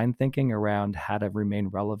your design thinking around how to remain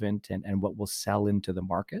relevant and what will sell into the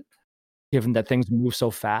market, given that things move so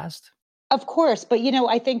fast? Of course, but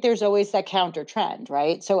I think there's always that counter trend,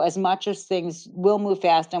 right? So as much as things will move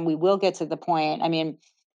fast and we will get to the point, I mean,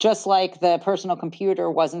 just like the personal computer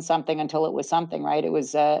wasn't something until it was something, right? It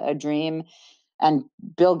was a dream, and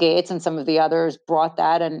Bill Gates and some of the others brought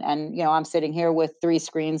that, and I'm sitting here with three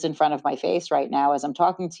screens in front of my face right now as I'm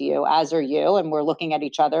talking to you, as are you, and we're looking at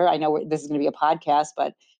each other. I know this is going to be a podcast,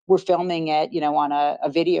 but we're filming it, on a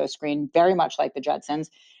video screen, very much like the Jetsons.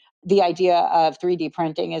 The idea of 3D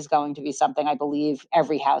printing is going to be something I believe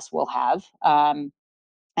every house will have.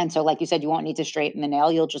 And so, like you said, you won't need to straighten the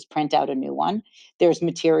nail. You'll just print out a new one. There's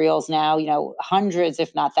materials now, hundreds,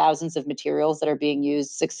 if not thousands of materials that are being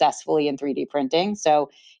used successfully in 3D printing. So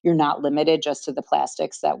you're not limited just to the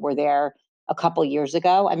plastics that were there a couple years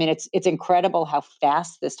ago. I mean, it's incredible how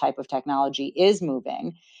fast this type of technology is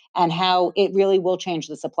moving and how it really will change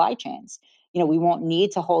the supply chains. We won't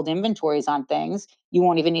need to hold inventories on things. You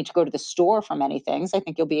won't even need to go to the store for many things. I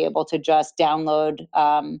think you'll be able to just download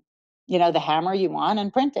the hammer you want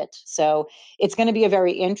and print it. So it's going to be a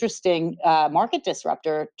very interesting market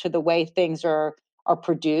disruptor to the way things are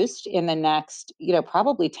produced in the next,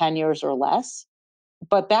 probably 10 years or less.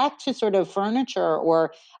 But back to sort of furniture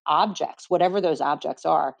or objects, whatever those objects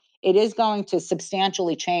are, it is going to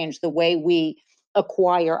substantially change the way we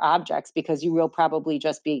acquire objects, because you will probably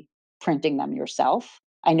just be printing them yourself.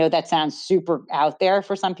 I know that sounds super out there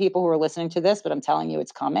for some people who are listening to this, but I'm telling you,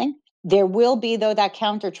 it's coming. There will be, though, that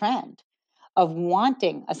counter trend of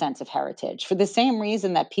wanting a sense of heritage for the same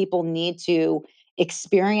reason that people need to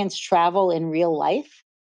experience travel in real life,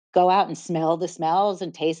 go out and smell the smells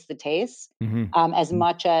and taste the tastes, as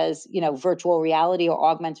much as, virtual reality or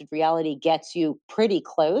augmented reality gets you pretty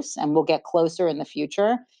close and will get closer in the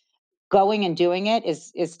future. Going and doing it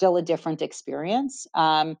is still a different experience.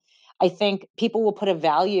 I think people will put a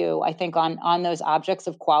value, I think, on those objects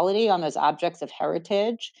of quality, on those objects of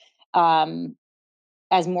heritage,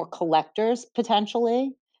 as more collectors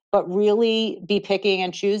potentially, but really be picking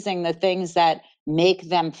and choosing the things that make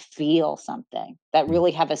them feel something, that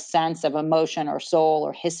really have a sense of emotion or soul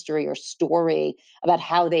or history or story about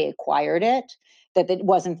how they acquired it, that it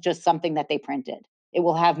wasn't just something that they printed. It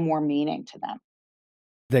will have more meaning to them.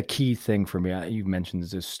 The key thing for me, you mentioned,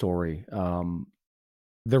 is this story.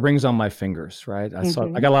 The rings on my fingers, right? I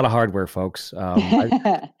got a lot of hardware, folks.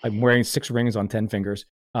 I'm wearing 6 rings on 10 fingers.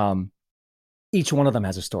 Each one of them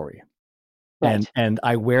has a story. Right. And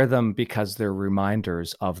I wear them because they're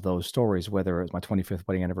reminders of those stories, whether it's my 25th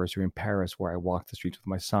wedding anniversary in Paris, where I walked the streets with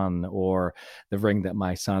my son, or the ring that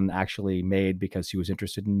my son actually made because he was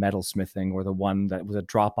interested in metalsmithing, or the one that was a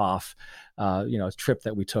drop-off, a trip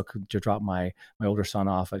that we took to drop my older son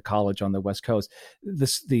off at college on the West Coast.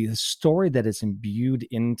 The story that is imbued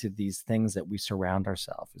into these things that we surround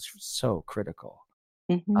ourselves is so critical.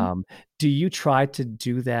 Do you try to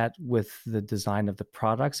do that with the design of the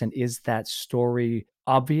products? And is that story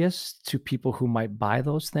obvious to people who might buy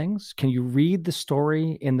those things? Can you read the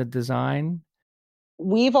story in the design?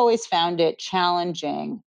 We've always found it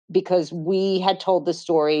challenging because we had told the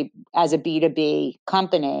story as a B2B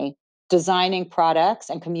company, designing products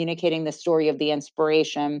and communicating the story of the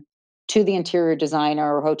inspiration to the interior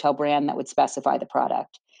designer or hotel brand that would specify the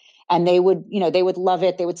product. And they would love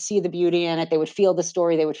it. They would see the beauty in it. They would feel the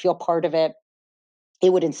story. They would feel part of it.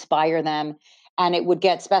 It would inspire them, and it would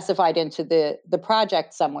get specified into the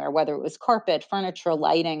project somewhere, whether it was carpet, furniture,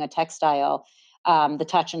 lighting, a textile, the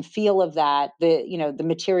touch and feel of that, the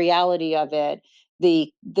materiality of it,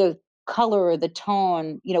 the color or the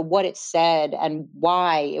tone, what it said and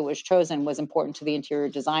why it was chosen was important to the interior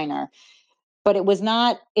designer. But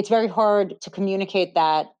it's very hard to communicate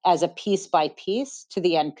that as a piece by piece to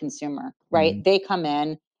the end consumer, right? They come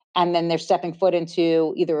in and then they're stepping foot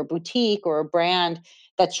into either a boutique or a brand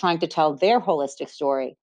that's trying to tell their holistic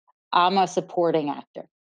story. I'm a supporting actor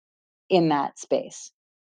in that space.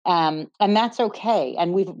 And that's okay.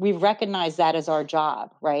 And we've recognized that as our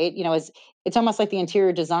job, right? It's almost like the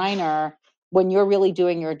interior designer, when you're really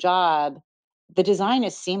doing your job, the design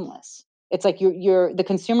is seamless. It's like the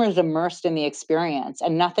consumer is immersed in the experience,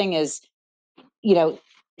 and nothing is,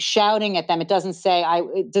 shouting at them. It doesn't say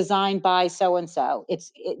designed by so and so.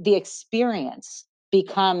 The experience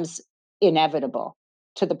becomes inevitable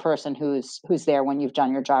to the person who's there when you've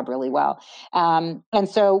done your job really well. And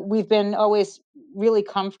so we've been always really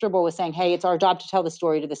comfortable with saying, hey, it's our job to tell the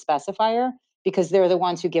story to the specifier, because they're the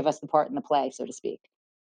ones who give us the part in the play, so to speak.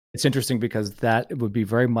 It's interesting because that would be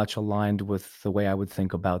very much aligned with the way I would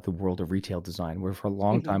think about the world of retail design, where for a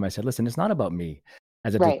long time I said, listen, it's not about me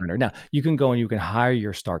as a designer. Now, you can go and you can hire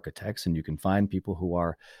your starchitects, and you can find people who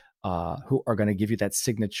are going to give you that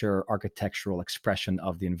signature architectural expression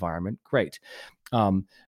of the environment. Great.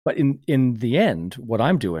 But in the end, what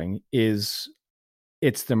I'm doing is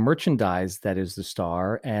it's the merchandise that is the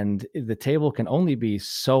star, and the table can only be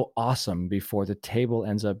so awesome before the table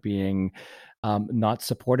ends up being not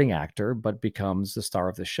supporting actor, but becomes the star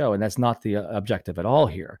of the show. And that's not the objective at all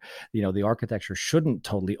here. The architecture shouldn't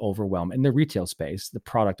totally overwhelm in the retail space, the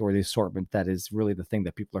product or the assortment that is really the thing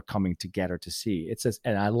that people are coming to get or to see.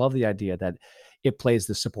 And I love the idea that it plays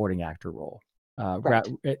the supporting actor role. Right.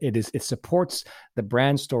 It supports the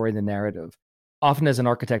brand story, the narrative, often as an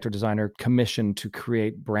architect or designer commissioned to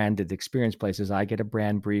create branded experience places, I get a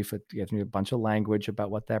brand brief. It gives me a bunch of language about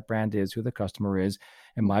what that brand is, who the customer is.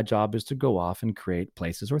 And my job is to go off and create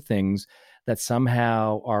places or things that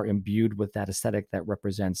somehow are imbued with that aesthetic that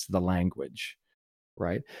represents the language,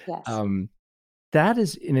 right? Yes. Um, that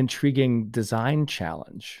is an intriguing design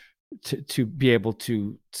challenge to be able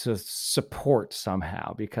to support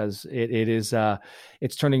somehow, because it is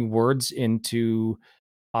it's turning words into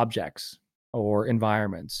objects or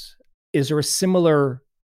environments. Is there a similar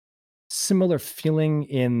feeling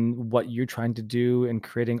in what you're trying to do in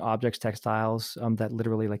creating objects, textiles, that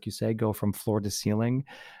literally, like you say, go from floor to ceiling,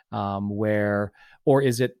 where, or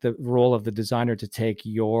is it the role of the designer to take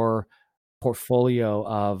your portfolio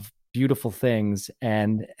of beautiful things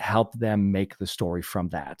and help them make the story from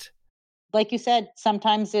that? Like you said,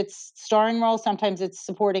 sometimes it's starring role, sometimes it's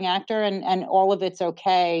supporting actor, and all of it's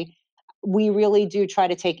okay. We really do try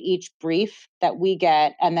to take each brief that we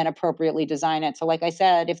get and then appropriately design it. So like I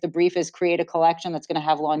said, if the brief is create a collection that's going to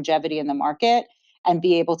have longevity in the market and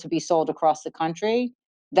be able to be sold across the country,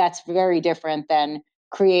 that's very different than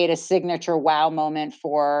create a signature wow moment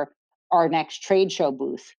for our next trade show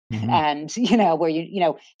booth. Mm-hmm. And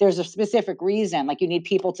where there's a specific reason, like you need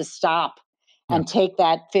people to stop Yeah. and take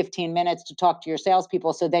that 15 minutes to talk to your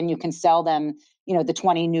salespeople, so then you can sell them the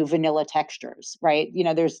 20 new vanilla textures, right?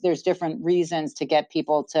 There's different reasons to get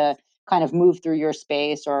people to kind of move through your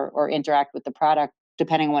space or interact with the product,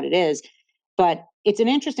 depending on what it is. But it's an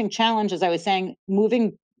interesting challenge, as I was saying,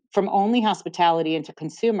 moving from only hospitality into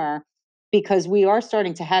consumer, because we are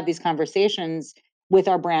starting to have these conversations with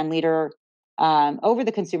our brand leader over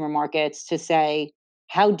the consumer markets to say,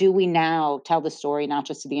 how do we now tell the story, not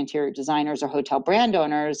just to the interior designers or hotel brand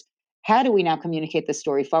owners? How do we now communicate the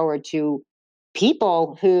story forward to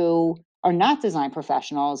people who are not design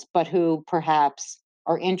professionals, but who perhaps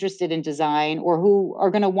are interested in design, or who are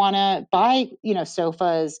going to want to buy,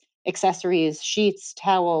 sofas, accessories, sheets,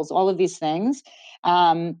 towels, all of these things,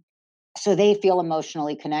 um, so they feel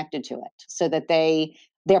emotionally connected to it, so that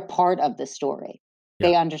they're part of the story. Yeah.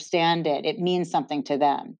 They understand it. It means something to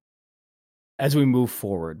them. As we move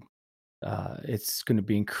forward, it's going to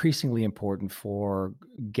be increasingly important for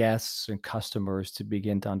guests and customers to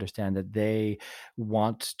begin to understand that they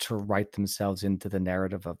want to write themselves into the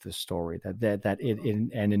narrative of the story.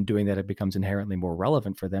 And in doing that, it becomes inherently more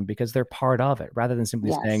relevant for them because they're part of it, rather than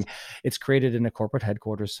simply Yes. saying it's created in a corporate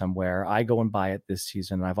headquarters somewhere. I go and buy it this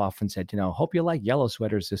season, and I've often said, hope you like yellow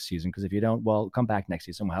sweaters this season, because if you don't, well, come back next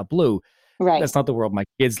season. We'll have blue. Right. That's not the world my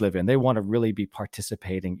kids live in. They want to really be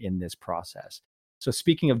participating in this process. So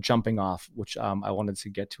speaking of jumping off, which I wanted to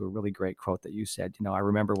get to a really great quote that you said. I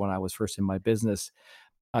remember when I was first in my business,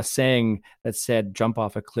 a saying that said, "Jump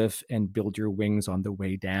off a cliff and build your wings on the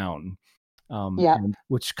way down," Yeah.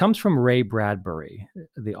 which comes from Ray Bradbury,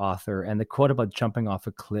 the author, and the quote about jumping off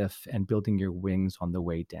a cliff and building your wings on the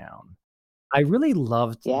way down. I really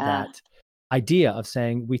loved Yeah. that idea of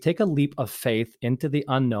saying we take a leap of faith into the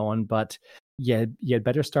unknown, but you'd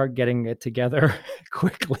better start getting it together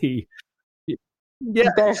quickly. Yeah,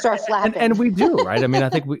 You better start and flapping. we do, right? I mean, I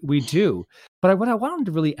think we do. But what I wanted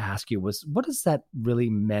to really ask you was, what has that really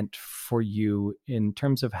meant for you in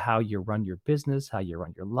terms of how you run your business, how you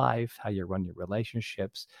run your life, how you run your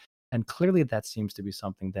relationships? And clearly, that seems to be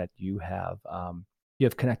something that you have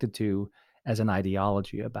connected to as an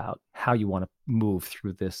ideology about how you want to move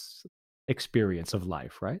through this experience of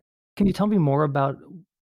life, right? Can you tell me more about,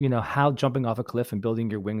 how jumping off a cliff and building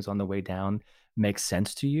your wings on the way down makes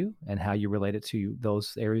sense to you, and how you relate it to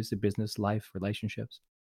those areas of business, life, relationships?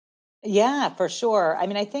 Yeah, for sure. I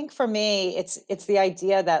mean, I think for me, it's the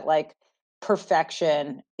idea that like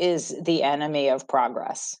perfection is the enemy of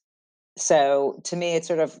progress. So to me, it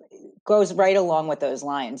sort of goes right along with those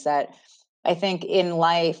lines, that I think in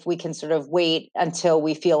life we can sort of wait until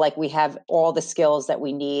we feel like we have all the skills that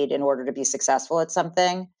we need in order to be successful at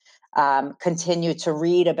something. Continue to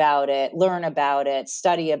read about it, learn about it,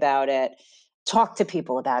 study about it, talk to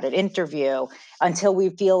people about it, interview, until we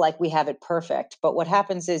feel like we have it perfect. But what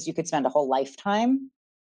happens is you could spend a whole lifetime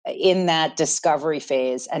in that discovery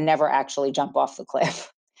phase and never actually jump off the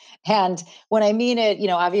cliff. And when I mean it,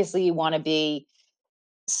 obviously you want to be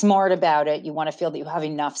smart about it. You want to feel that you have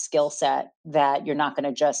enough skill set that you're not going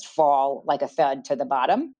to just fall like a thud to the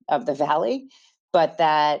bottom of the valley, but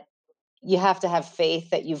that you have to have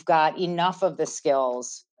faith that you've got enough of the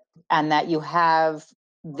skills and that you have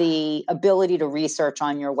the ability to research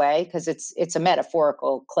on your way, because it's a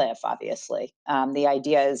metaphorical cliff. Obviously, the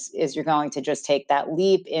idea is you're going to just take that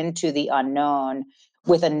leap into the unknown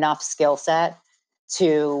with enough skill set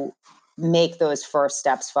to make those first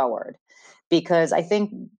steps forward. Because I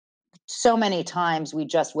think so many times we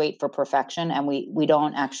just wait for perfection and we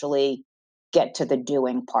don't actually get to the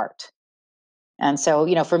doing part. And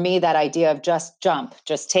so, for me, that idea of just jump,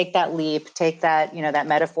 just take that leap, take that, that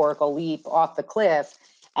metaphorical leap off the cliff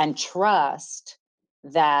and trust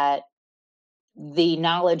that the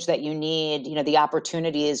knowledge that you need, the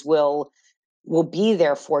opportunities will be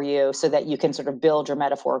there for you so that you can sort of build your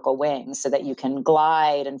metaphorical wings so that you can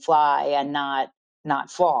glide and fly and not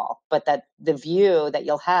fall, but that the view that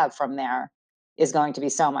you'll have from there is going to be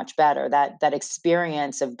so much better. That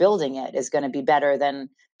experience of building it is going to be better than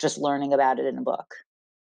just learning about it in a book.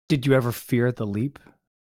 Did you ever fear the leap?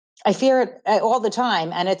 I fear it all the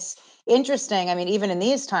time. And it's interesting. I mean, even in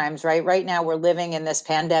these times, right? Right now, we're living in this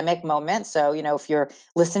pandemic moment. So, if you're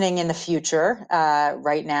listening in the future,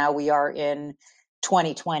 right now we are in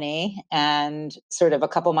 2020 and sort of a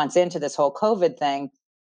couple months into this whole COVID thing,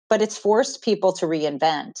 but it's forced people to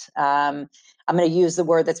reinvent. I'm going to use the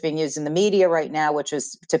word that's being used in the media right now, which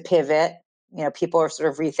is to pivot. People are sort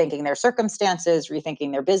of rethinking their circumstances,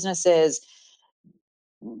 rethinking their businesses.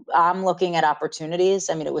 I'm looking at opportunities.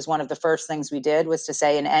 I mean, it was one of the first things we did was to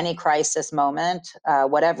say in any crisis moment,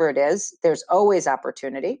 whatever it is, there's always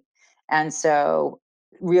opportunity. And so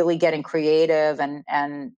really getting creative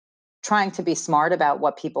and trying to be smart about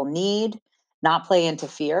what people need, not play into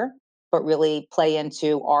fear, but really play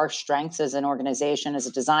into our strengths as an organization, as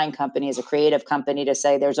a design company, as a creative company to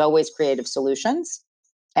say there's always creative solutions.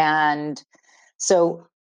 And so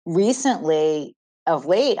recently, of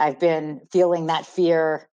late, I've been feeling that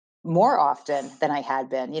fear more often than I had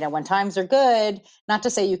been. When times are good, not to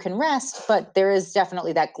say you can rest, but there is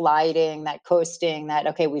definitely that gliding, that coasting, that,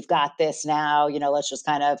 okay, we've got this now, let's just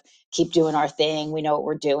kind of keep doing our thing. We know what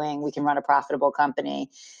we're doing. We can run a profitable company.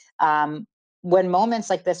 When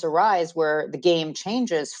moments like this arise where the game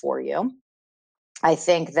changes for you, I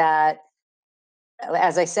think that,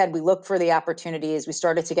 as I said, we looked for the opportunities, we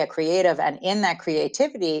started to get creative, and in that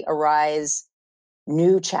creativity arise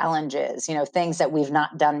new challenges, things that we've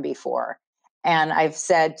not done before. And I've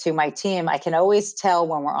said to my team, I can always tell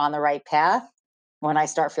when we're on the right path when I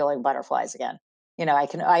start feeling butterflies again.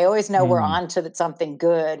 I always know we're Mm. on to something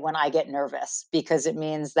good when I get nervous, because it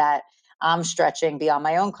means that I'm stretching beyond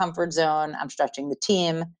my own comfort zone. I'm stretching the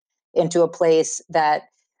team into a place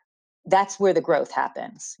that's where the growth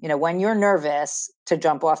happens. When you're nervous to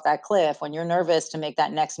jump off that cliff, when you're nervous to make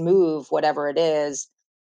that next move, whatever it is,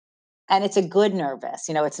 and it's a good nervous,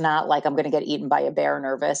 it's not like I'm going to get eaten by a bear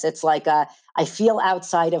nervous. It's like I feel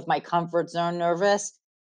outside of my comfort zone nervous,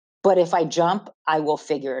 but if I jump, I will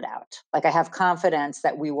figure it out. Like, I have confidence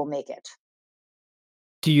that we will make it.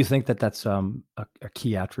 Do you think that that's a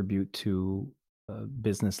key attribute to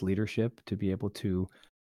business leadership to be able to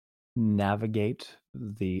navigate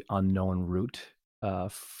the unknown route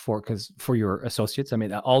for your associates? I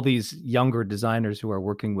mean, all these younger designers who are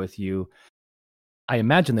working with you, I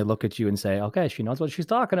imagine they look at you and say, "Okay, she knows what she's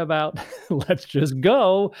talking about. Let's just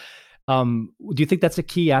go." Do you think that's a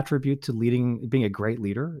key attribute to being a great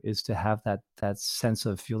leader, is to have that sense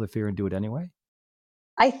of feel the fear and do it anyway?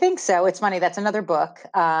 I think so. It's funny. That's another book.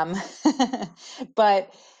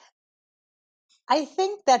 But I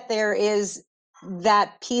think that there is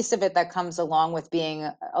that piece of it that comes along with being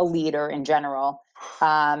a leader in general,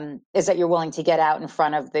 is that you're willing to get out in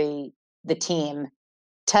front of the team,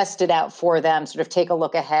 test it out for them, sort of take a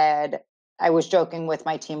look ahead. I was joking with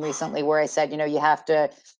my team recently where I said, you have to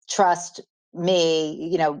trust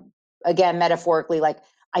me, again, metaphorically, like,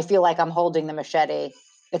 I feel like I'm holding the machete.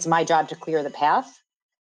 It's my job to clear the path.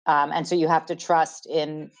 And so you have to trust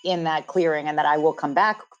in that clearing, and that I will come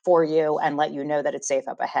back for you and let you know that it's safe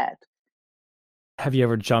up ahead. Have you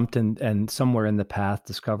ever jumped and somewhere in the path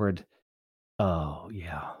discovered, "Oh,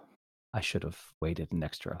 yeah, I should have waited an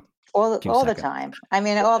extra few All the seconds." time. I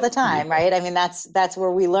mean, all the Yeah. time, right? I mean, that's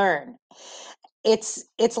where we learn.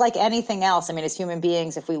 It's like anything else. I mean, as human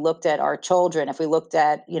beings, if we looked at our children, if we looked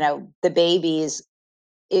at, the babies,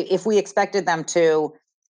 if we expected them to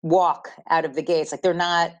walk out of the gates, like, they're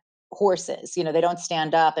not horses, they don't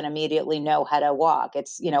stand up and immediately know how to walk.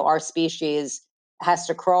 It's, our species has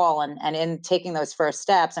to crawl, and in taking those first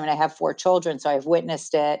steps, I mean, I have 4 children, so I've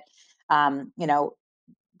witnessed it, um, you know,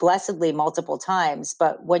 blessedly multiple times.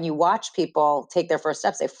 But when you watch people take their first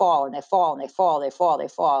steps, they fall and they fall and they fall, they fall, they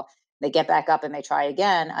fall, they get back up and they try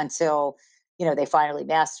again until, they finally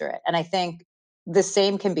master it. And I think the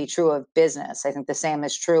same can be true of business. I think the same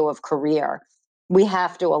is true of career. We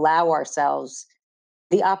have to allow ourselves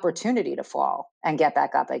the opportunity to fall and get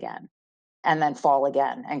back up again, and then fall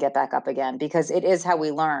again and get back up again, because it is how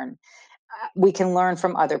we learn. We can learn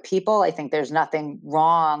from other people. I think there's nothing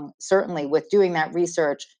wrong, certainly, with doing that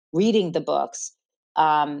research, reading the books,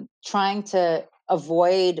 trying to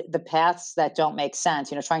avoid the paths that don't make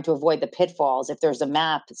sense, trying to avoid the pitfalls. If there's a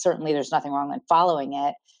map, certainly there's nothing wrong with following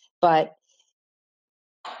it. But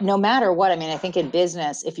no matter what, I mean, I think in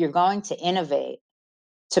business, if you're going to innovate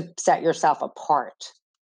to set yourself apart,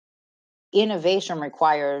 innovation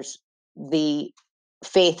requires the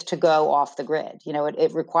faith to go off the grid.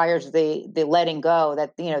 It requires the letting go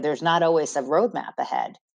that, there's not always a roadmap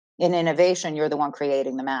ahead. In innovation, you're the one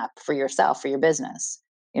creating the map for yourself, for your business,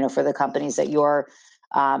 for the companies that you're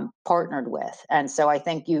partnered with. And so I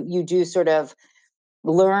think you do sort of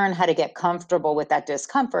learn how to get comfortable with that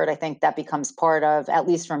discomfort. I think that becomes part of, at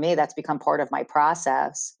least for me, that's become part of my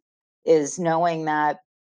process, is knowing that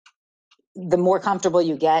the more comfortable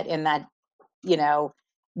you get in that,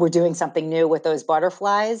 we're doing something new with those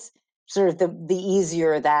butterflies, sort of the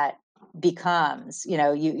easier that becomes.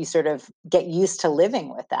 You sort of get used to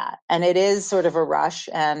living with that. And it is sort of a rush.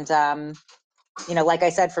 And, like I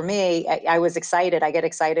said, for me, I was excited. I get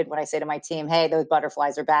excited when I say to my team, hey, those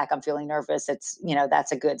butterflies are back. I'm feeling nervous. It's,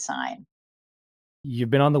 that's a good sign. You've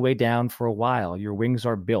been on the way down for a while. Your wings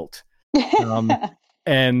are built.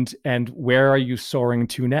 And where are you soaring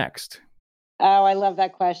to next? Oh, I love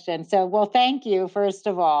that question. So, well, thank you, first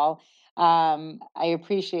of all. I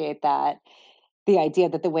appreciate that. The idea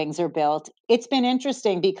that the wings are built. It's been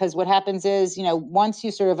interesting because what happens is, once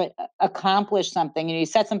you sort of accomplish something, you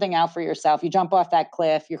set something out for yourself, you jump off that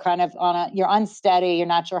cliff, you're kind of you're unsteady, you're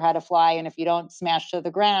not sure how to fly. And if you don't smash to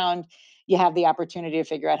the ground, you have the opportunity to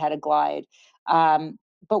figure out how to glide.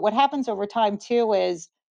 But what happens over time too is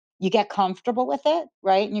you get comfortable with it,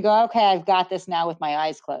 right? And you go, okay, I've got this now with my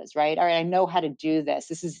eyes closed, right? All right, I know how to do this.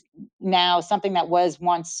 This is now something that was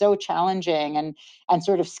once so challenging and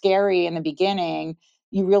sort of scary in the beginning.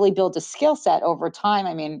 You really build a skill set over time.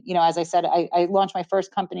 I mean, as I said, I launched my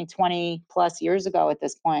first company 20 plus years ago at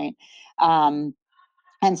this point. And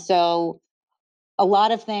so a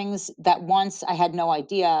lot of things that once I had no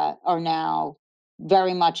idea are now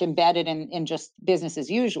very much embedded in just business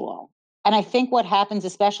as usual. And I think what happens,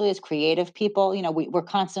 especially as creative people, we're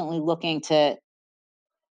constantly looking to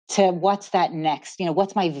what's that next,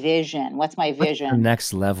 what's my vision? What's my vision? What's the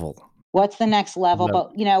next level? What's the next level?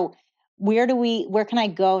 But, where can I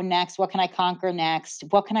go next? What can I conquer next?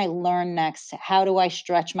 What can I learn next? How do I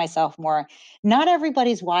stretch myself more? Not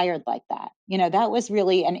everybody's wired like that. That was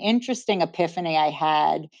really an interesting epiphany I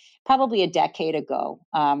had probably a decade ago,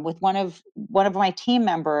 with one of my team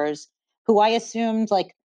members who I assumed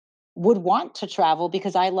would want to travel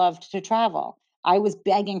because I loved to travel. I was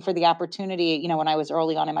begging for the opportunity, when I was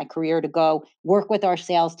early on in my career, to go work with our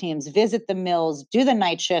sales teams, visit the mills, do the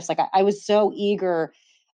night shifts. I was so eager.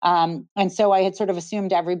 And so I had sort of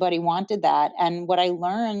assumed everybody wanted that. And what I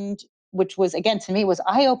learned, which was, again, to me, was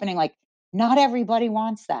eye-opening, not everybody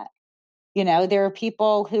wants that. There are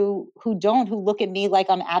people who don't, who look at me like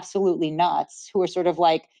I'm absolutely nuts, who are sort of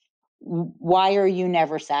like, why are you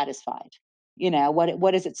never satisfied?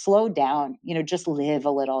 What is it? Slow down, just live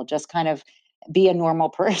a little, just kind of be a normal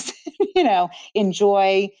person,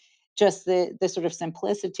 enjoy just the sort of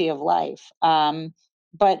simplicity of life.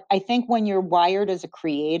 But I think when you're wired as a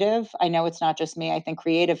creative, I know it's not just me, I think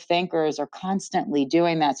creative thinkers are constantly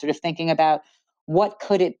doing that, sort of thinking about what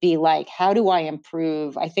could it be like? How do I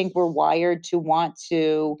improve? I think we're wired to want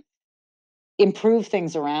to improve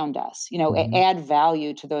things around us, add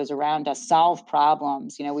value to those around us, solve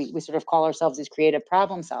problems. We sort of call ourselves these creative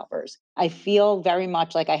problem solvers. I feel very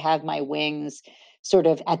much like I have my wings sort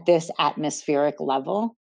of at this atmospheric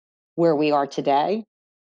level where we are today.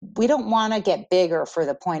 We don't want to get bigger for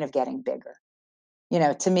the point of getting bigger.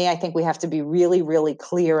 To me, I think we have to be really, really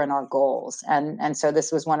clear in our goals. And so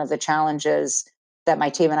this was one of the challenges that my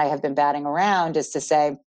team and I have been batting around, is to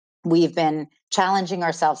say, we've been challenging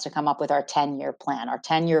ourselves to come up with our 10-year plan, our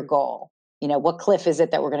 10-year goal. What cliff is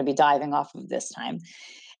it that we're going to be diving off of this time?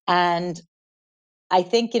 And I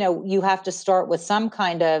think, you have to start with some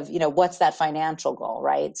kind of, what's that financial goal,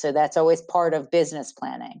 right? So that's always part of business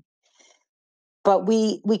planning. But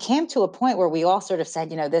we came to a point where we all sort of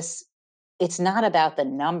said, it's not about the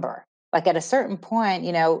number. Like at a certain point,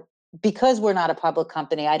 because we're not a public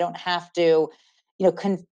company, I don't have to,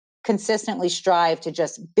 consistently strive to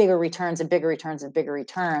just bigger returns and bigger returns and bigger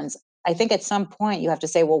returns. I think at some point you have to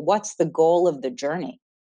say, well, what's the goal of the journey?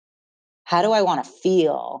 How do I want to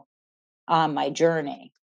feel on my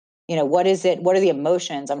journey? What is it? What are the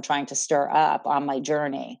emotions I'm trying to stir up on my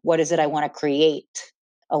journey? What is it I want to create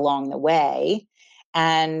along the way?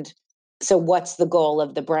 And so what's the goal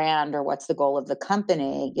of the brand, or what's the goal of the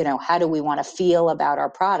company? How do we want to feel about our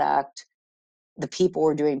product, the people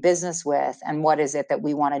we're doing business with, and what is it that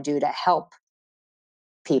we want to do to help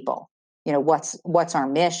people? what's our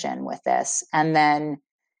mission with this? And then,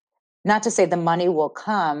 not to say the money will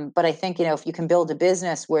come, but I think, if you can build a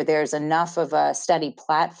business where there's enough of a steady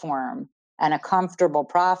platform and a comfortable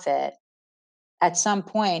profit, at some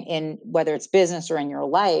point, in whether it's business or in your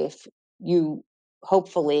life, you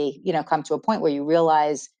hopefully, come to a point where you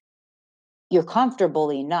realize you're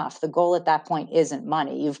comfortable enough. The goal at that point isn't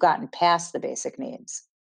money. You've gotten past the basic needs.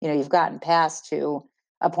 You've gotten past to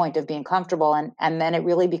a point of being comfortable, and then it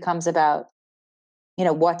really becomes about,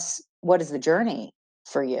 what is the journey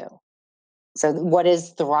for you? So what is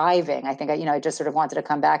thriving? I think, I just sort of wanted to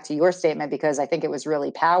come back to your statement because I think it was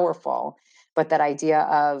really powerful. But that idea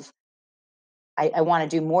of, I want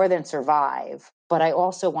to do more than survive, but I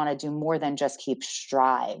also want to do more than just keep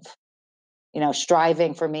strive.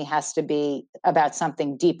 Striving for me has to be about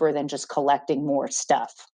something deeper than just collecting more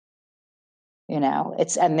stuff.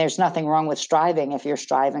 And there's nothing wrong with striving if you're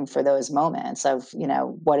striving for those moments of,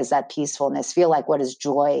 what does that peacefulness feel like? What does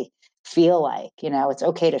joy feel like? It's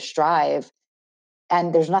okay to strive.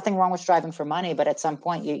 And there's nothing wrong with striving for money, but at some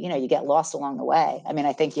point you get lost along the way. I mean,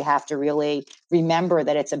 I think you have to really remember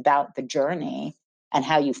that it's about the journey and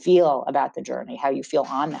how you feel about the journey, how you feel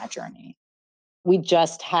on that journey. We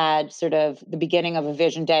just had sort of the beginning of a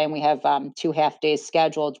vision day, and we have 2 half days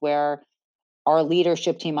scheduled where our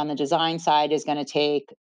leadership team on the design side is going to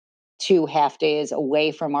take 2 half days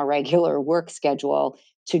away from our regular work schedule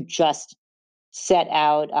to just set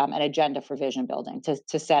out an agenda for vision building,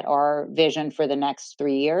 to set our vision for the next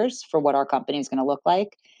 3 years for what our company is going to look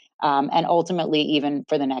like, and ultimately even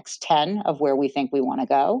for the next 10 of where we think we want to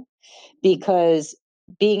go. Because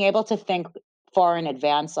being able to think far in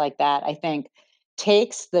advance like that, I think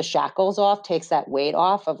takes the shackles off, takes that weight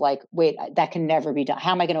off of like, wait, that can never be done.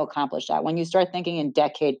 How am I going to accomplish that? When you start thinking in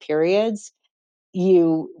decade periods,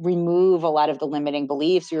 you remove a lot of the limiting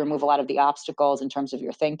beliefs, you remove a lot of the obstacles in terms of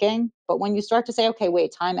your thinking. But when you start to say, okay,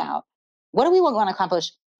 wait, time out. What do we want to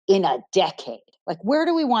accomplish in a decade? Like, where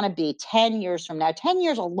do we want to be 10 years from now? 10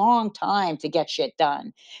 years, a long time to get shit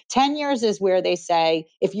done. 10 years is where they say,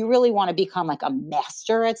 if you really want to become like a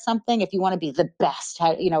master at something, if you want to be the best,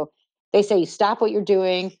 they say you stop what you're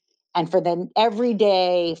doing. And for then every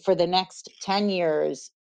day for the next 10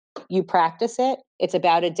 years, you practice it. It's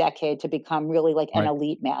about a decade to become really like an Right.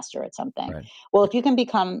 elite master at something. Right. Well, if you can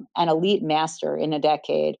become an elite master in a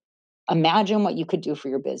decade, imagine what you could do for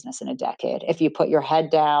your business in a decade if you put your head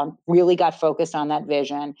down, really got focused on that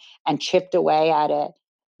vision, and chipped away at it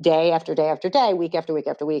day after day after day, week after week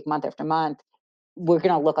after week, month after month. We're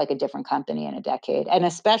going to look like a different company in a decade. And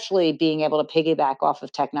especially being able to piggyback off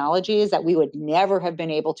of technologies that we would never have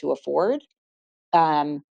been able to afford.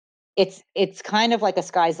 Um, it's kind of like a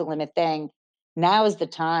sky's the limit thing. Now is the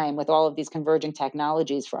time with all of these converging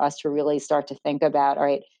technologies for us to really start to think about, all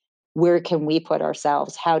right, where can we put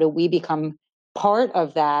ourselves? How do we become part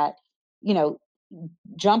of that, you know,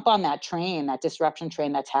 jump on that train, that disruption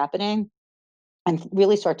train that's happening, and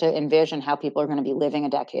really start to envision how people are going to be living a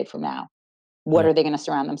decade from now. What Yeah. are they going to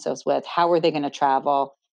surround themselves with? How are they going to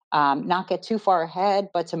travel? Not get too far ahead,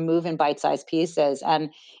 but to move in bite-sized pieces.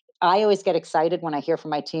 And I always get excited when I hear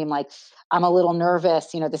from my team, like, I'm a little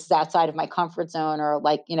nervous, this is outside of my comfort zone, or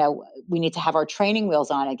like, we need to have our training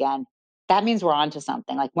wheels on again. That means we're onto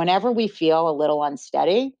something. Like, whenever we feel a little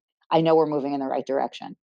unsteady, I know we're moving in the right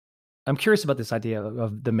direction. I'm curious about this idea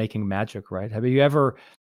of the making magic, right? Have you ever,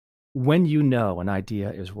 when you know an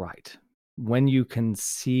idea is right, when you can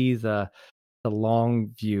see the long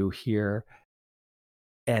view here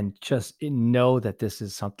and just know that this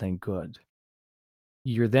is something good,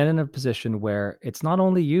 you're then in a position where it's not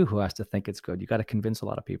only you who has to think it's good. You got to convince a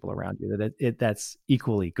lot of people around you that that's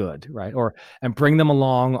equally good, right? And bring them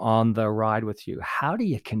along on the ride with you. How do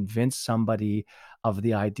you convince somebody of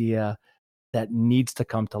the idea that needs to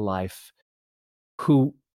come to life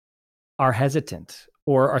who are hesitant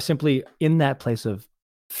or are simply in that place of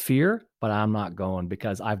fear, but I'm not going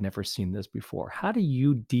because I've never seen this before? How do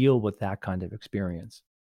you deal with that kind of experience?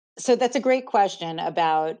 So that's a great question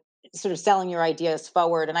about sort of selling your ideas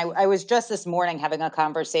forward. And I was just this morning having a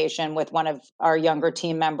conversation with one of our younger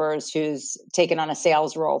team members who's taken on a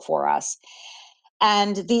sales role for us.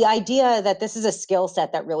 And the idea that this is a skill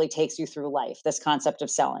set that really takes you through life, this concept of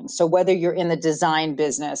selling. So whether you're in the design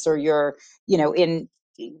business or you're, in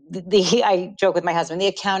I joke with my husband, the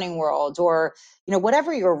accounting world, or,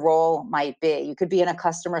 whatever your role might be, you could be in a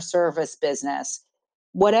customer service business,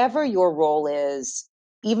 whatever your role is,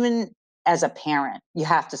 even as a parent, you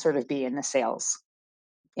have to sort of be in a sales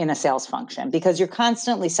function because you're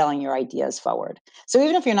constantly selling your ideas forward. So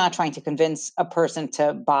even if you're not trying to convince a person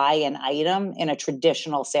to buy an item in a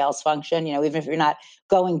traditional sales function, even if you're not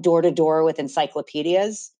going door to door with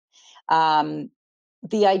encyclopedias,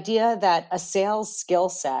 The idea that a sales skill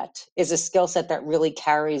set is a skill set that really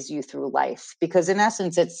carries you through life, because in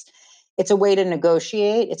essence, it's a way to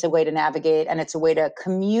negotiate, it's a way to navigate, and it's a way to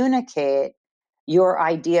communicate your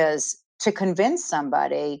ideas to convince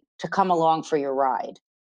somebody to come along for your ride.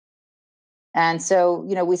 And so,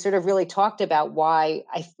 we sort of really talked about why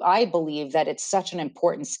I believe that it's such an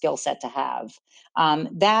important skill set to have.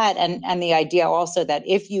 That and the idea also that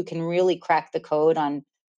if you can really crack the code on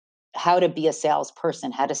how to be a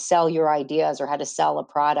salesperson, how to sell your ideas or how to sell a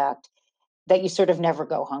product, that you sort of never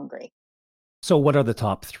go hungry. So, what are the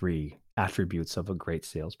top 3 attributes of a great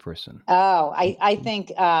salesperson? Oh, I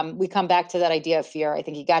think we come back to that idea of fear. I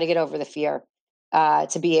think you got to get over the fear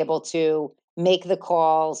to be able to make the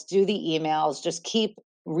calls, do the emails, just keep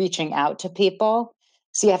reaching out to people.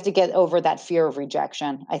 So you have to get over that fear of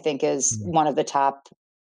rejection, I think is Mm. one of the top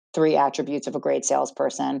 3 attributes of a great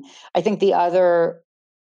salesperson. I think the other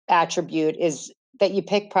attribute is that you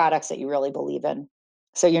pick products that you really believe in.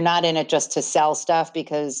 So you're not in it just to sell stuff,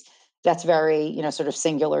 because that's very, sort of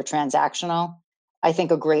singular transactional. I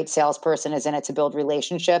think a great salesperson is in it to build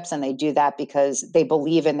relationships, and they do that because they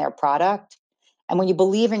believe in their product. And when you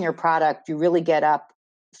believe in your product, you really get up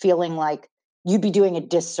feeling like you'd be doing a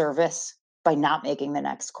disservice by not making the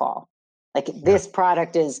next call. Like, Yeah. this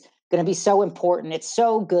product is going to be so important, it's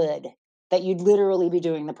so good, that you'd literally be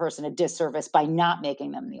doing the person a disservice by not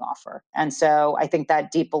making them the offer. And so I think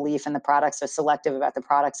that deep belief in the products, so selective about the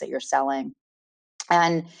products that you're selling.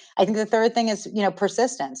 And I think the third thing is,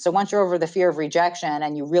 persistence. So once you're over the fear of rejection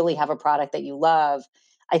and you really have a product that you love,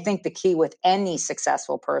 I think the key with any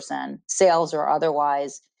successful person, sales or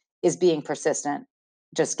otherwise, is being persistent,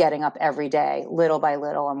 just getting up every day, little by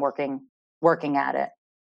little, and working at it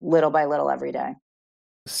little by little every day.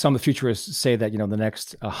 Some of the futurists say that, the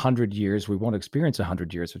next 100 years, we won't experience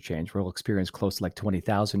 100 years of change. We'll experience close to like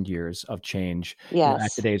 20,000 years of change, at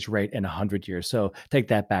Yes. today's rate in 100 years. So take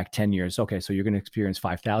that back 10 years. Okay, so you're going to experience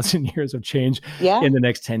 5,000 years of change Yeah. in the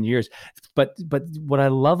next 10 years. But what I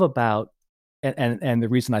love about and the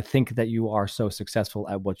reason I think that you are so successful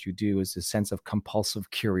at what you do is a sense of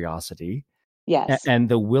compulsive curiosity Yes. and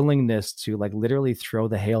the willingness to like literally throw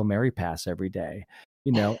the Hail Mary pass every day,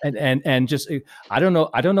 and just I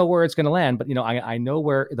don't know where it's going to land, but I know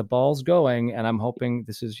where the ball's going, and I'm hoping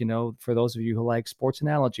this is, for those of you who like sports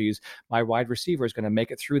analogies, my wide receiver is going to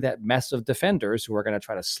make it through that mess of defenders who are going to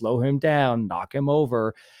try to slow him down, knock him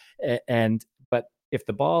over, and but if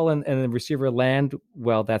the ball and the receiver land,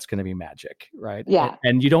 well, that's going to be magic, right? Yeah.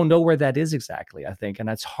 And you don't know where that is exactly, I think, and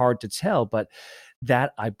that's hard to tell, but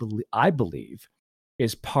that I believe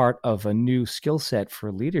is part of a new skill set for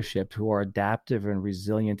leadership who are adaptive and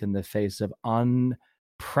resilient in the face of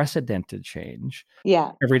unprecedented change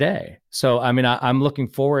Yeah. every day. So, I mean, I'm looking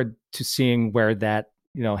forward to seeing where that,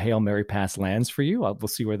 Hail Mary pass lands for you. We'll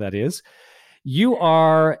see where that is. You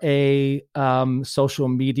are a social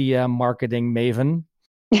media marketing maven.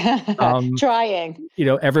 Trying.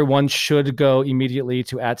 Everyone should go immediately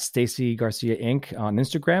to @Stacey Garcia Inc. on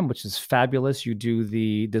Instagram, which is fabulous. You do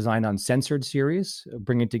the Design Uncensored series,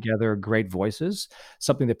 bringing together great voices,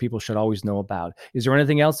 something that people should always know about. Is there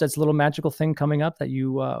anything else that's a little magical thing coming up that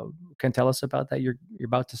you can tell us about that you're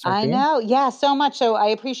about to start I doing? know. Yeah, so much. So I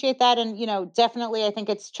appreciate that. And, definitely, I think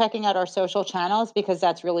it's checking out our social channels, because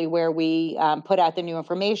that's really where we put out the new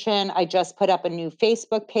information. I just put up a new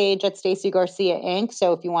Facebook page @Stacey Garcia Inc.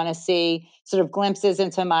 So if you want to see sort of glimpses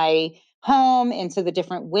into my home, into the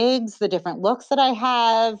different wigs, the different looks that I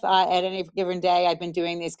have at any given day, I've been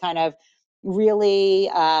doing these kind of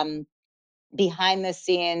really behind the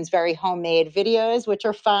scenes, very homemade videos, which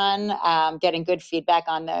are fun. Getting good feedback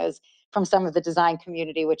on those from some of the design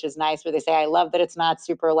community, which is nice, where they say, I love that it's not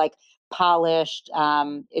super like polished.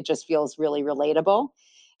 It just feels really relatable.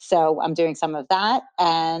 So I'm doing some of that,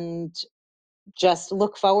 and just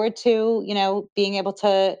look forward to, being able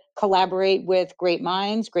to collaborate with great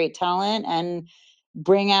minds, great talent, and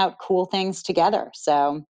bring out cool things together.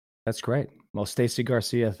 So That's great. Well, Stacey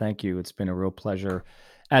Garcia, thank you. It's been a real pleasure,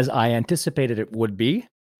 as I anticipated it would be.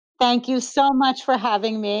 thank you so much for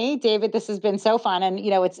having me, David. This has been so fun, and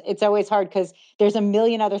it's always hard because there's a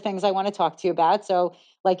million other things I want to talk to you about. So,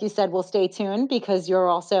 like you said, we'll stay tuned, because you're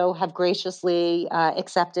also have graciously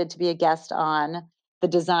accepted to be a guest on the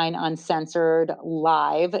Design Uncensored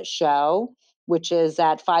live show, which is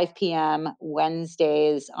at 5 p.m.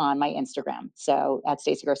 Wednesdays on my Instagram. So at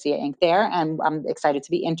Stacey Garcia Inc. there, and I'm excited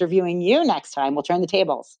to be interviewing you next time. We'll turn the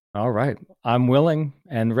tables. All right. I'm willing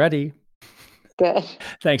and ready. Good.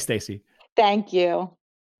 Thanks, Stacey. Thank you.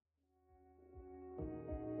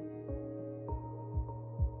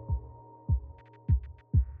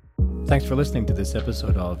 Thanks for listening to this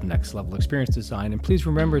episode of Next Level Experience Design, and please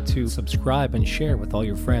remember to subscribe and share with all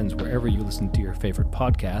your friends wherever you listen to your favorite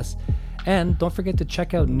podcasts. And don't forget to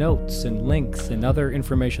check out notes and links and other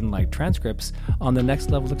information like transcripts on the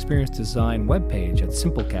Next Level Experience Design webpage at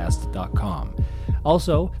simplecast.com.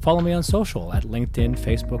 Also, follow me on social at LinkedIn,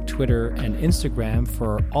 Facebook, Twitter, and Instagram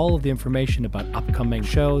for all of the information about upcoming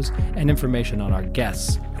shows and information on our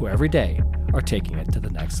guests who every day are taking it to the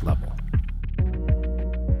next level.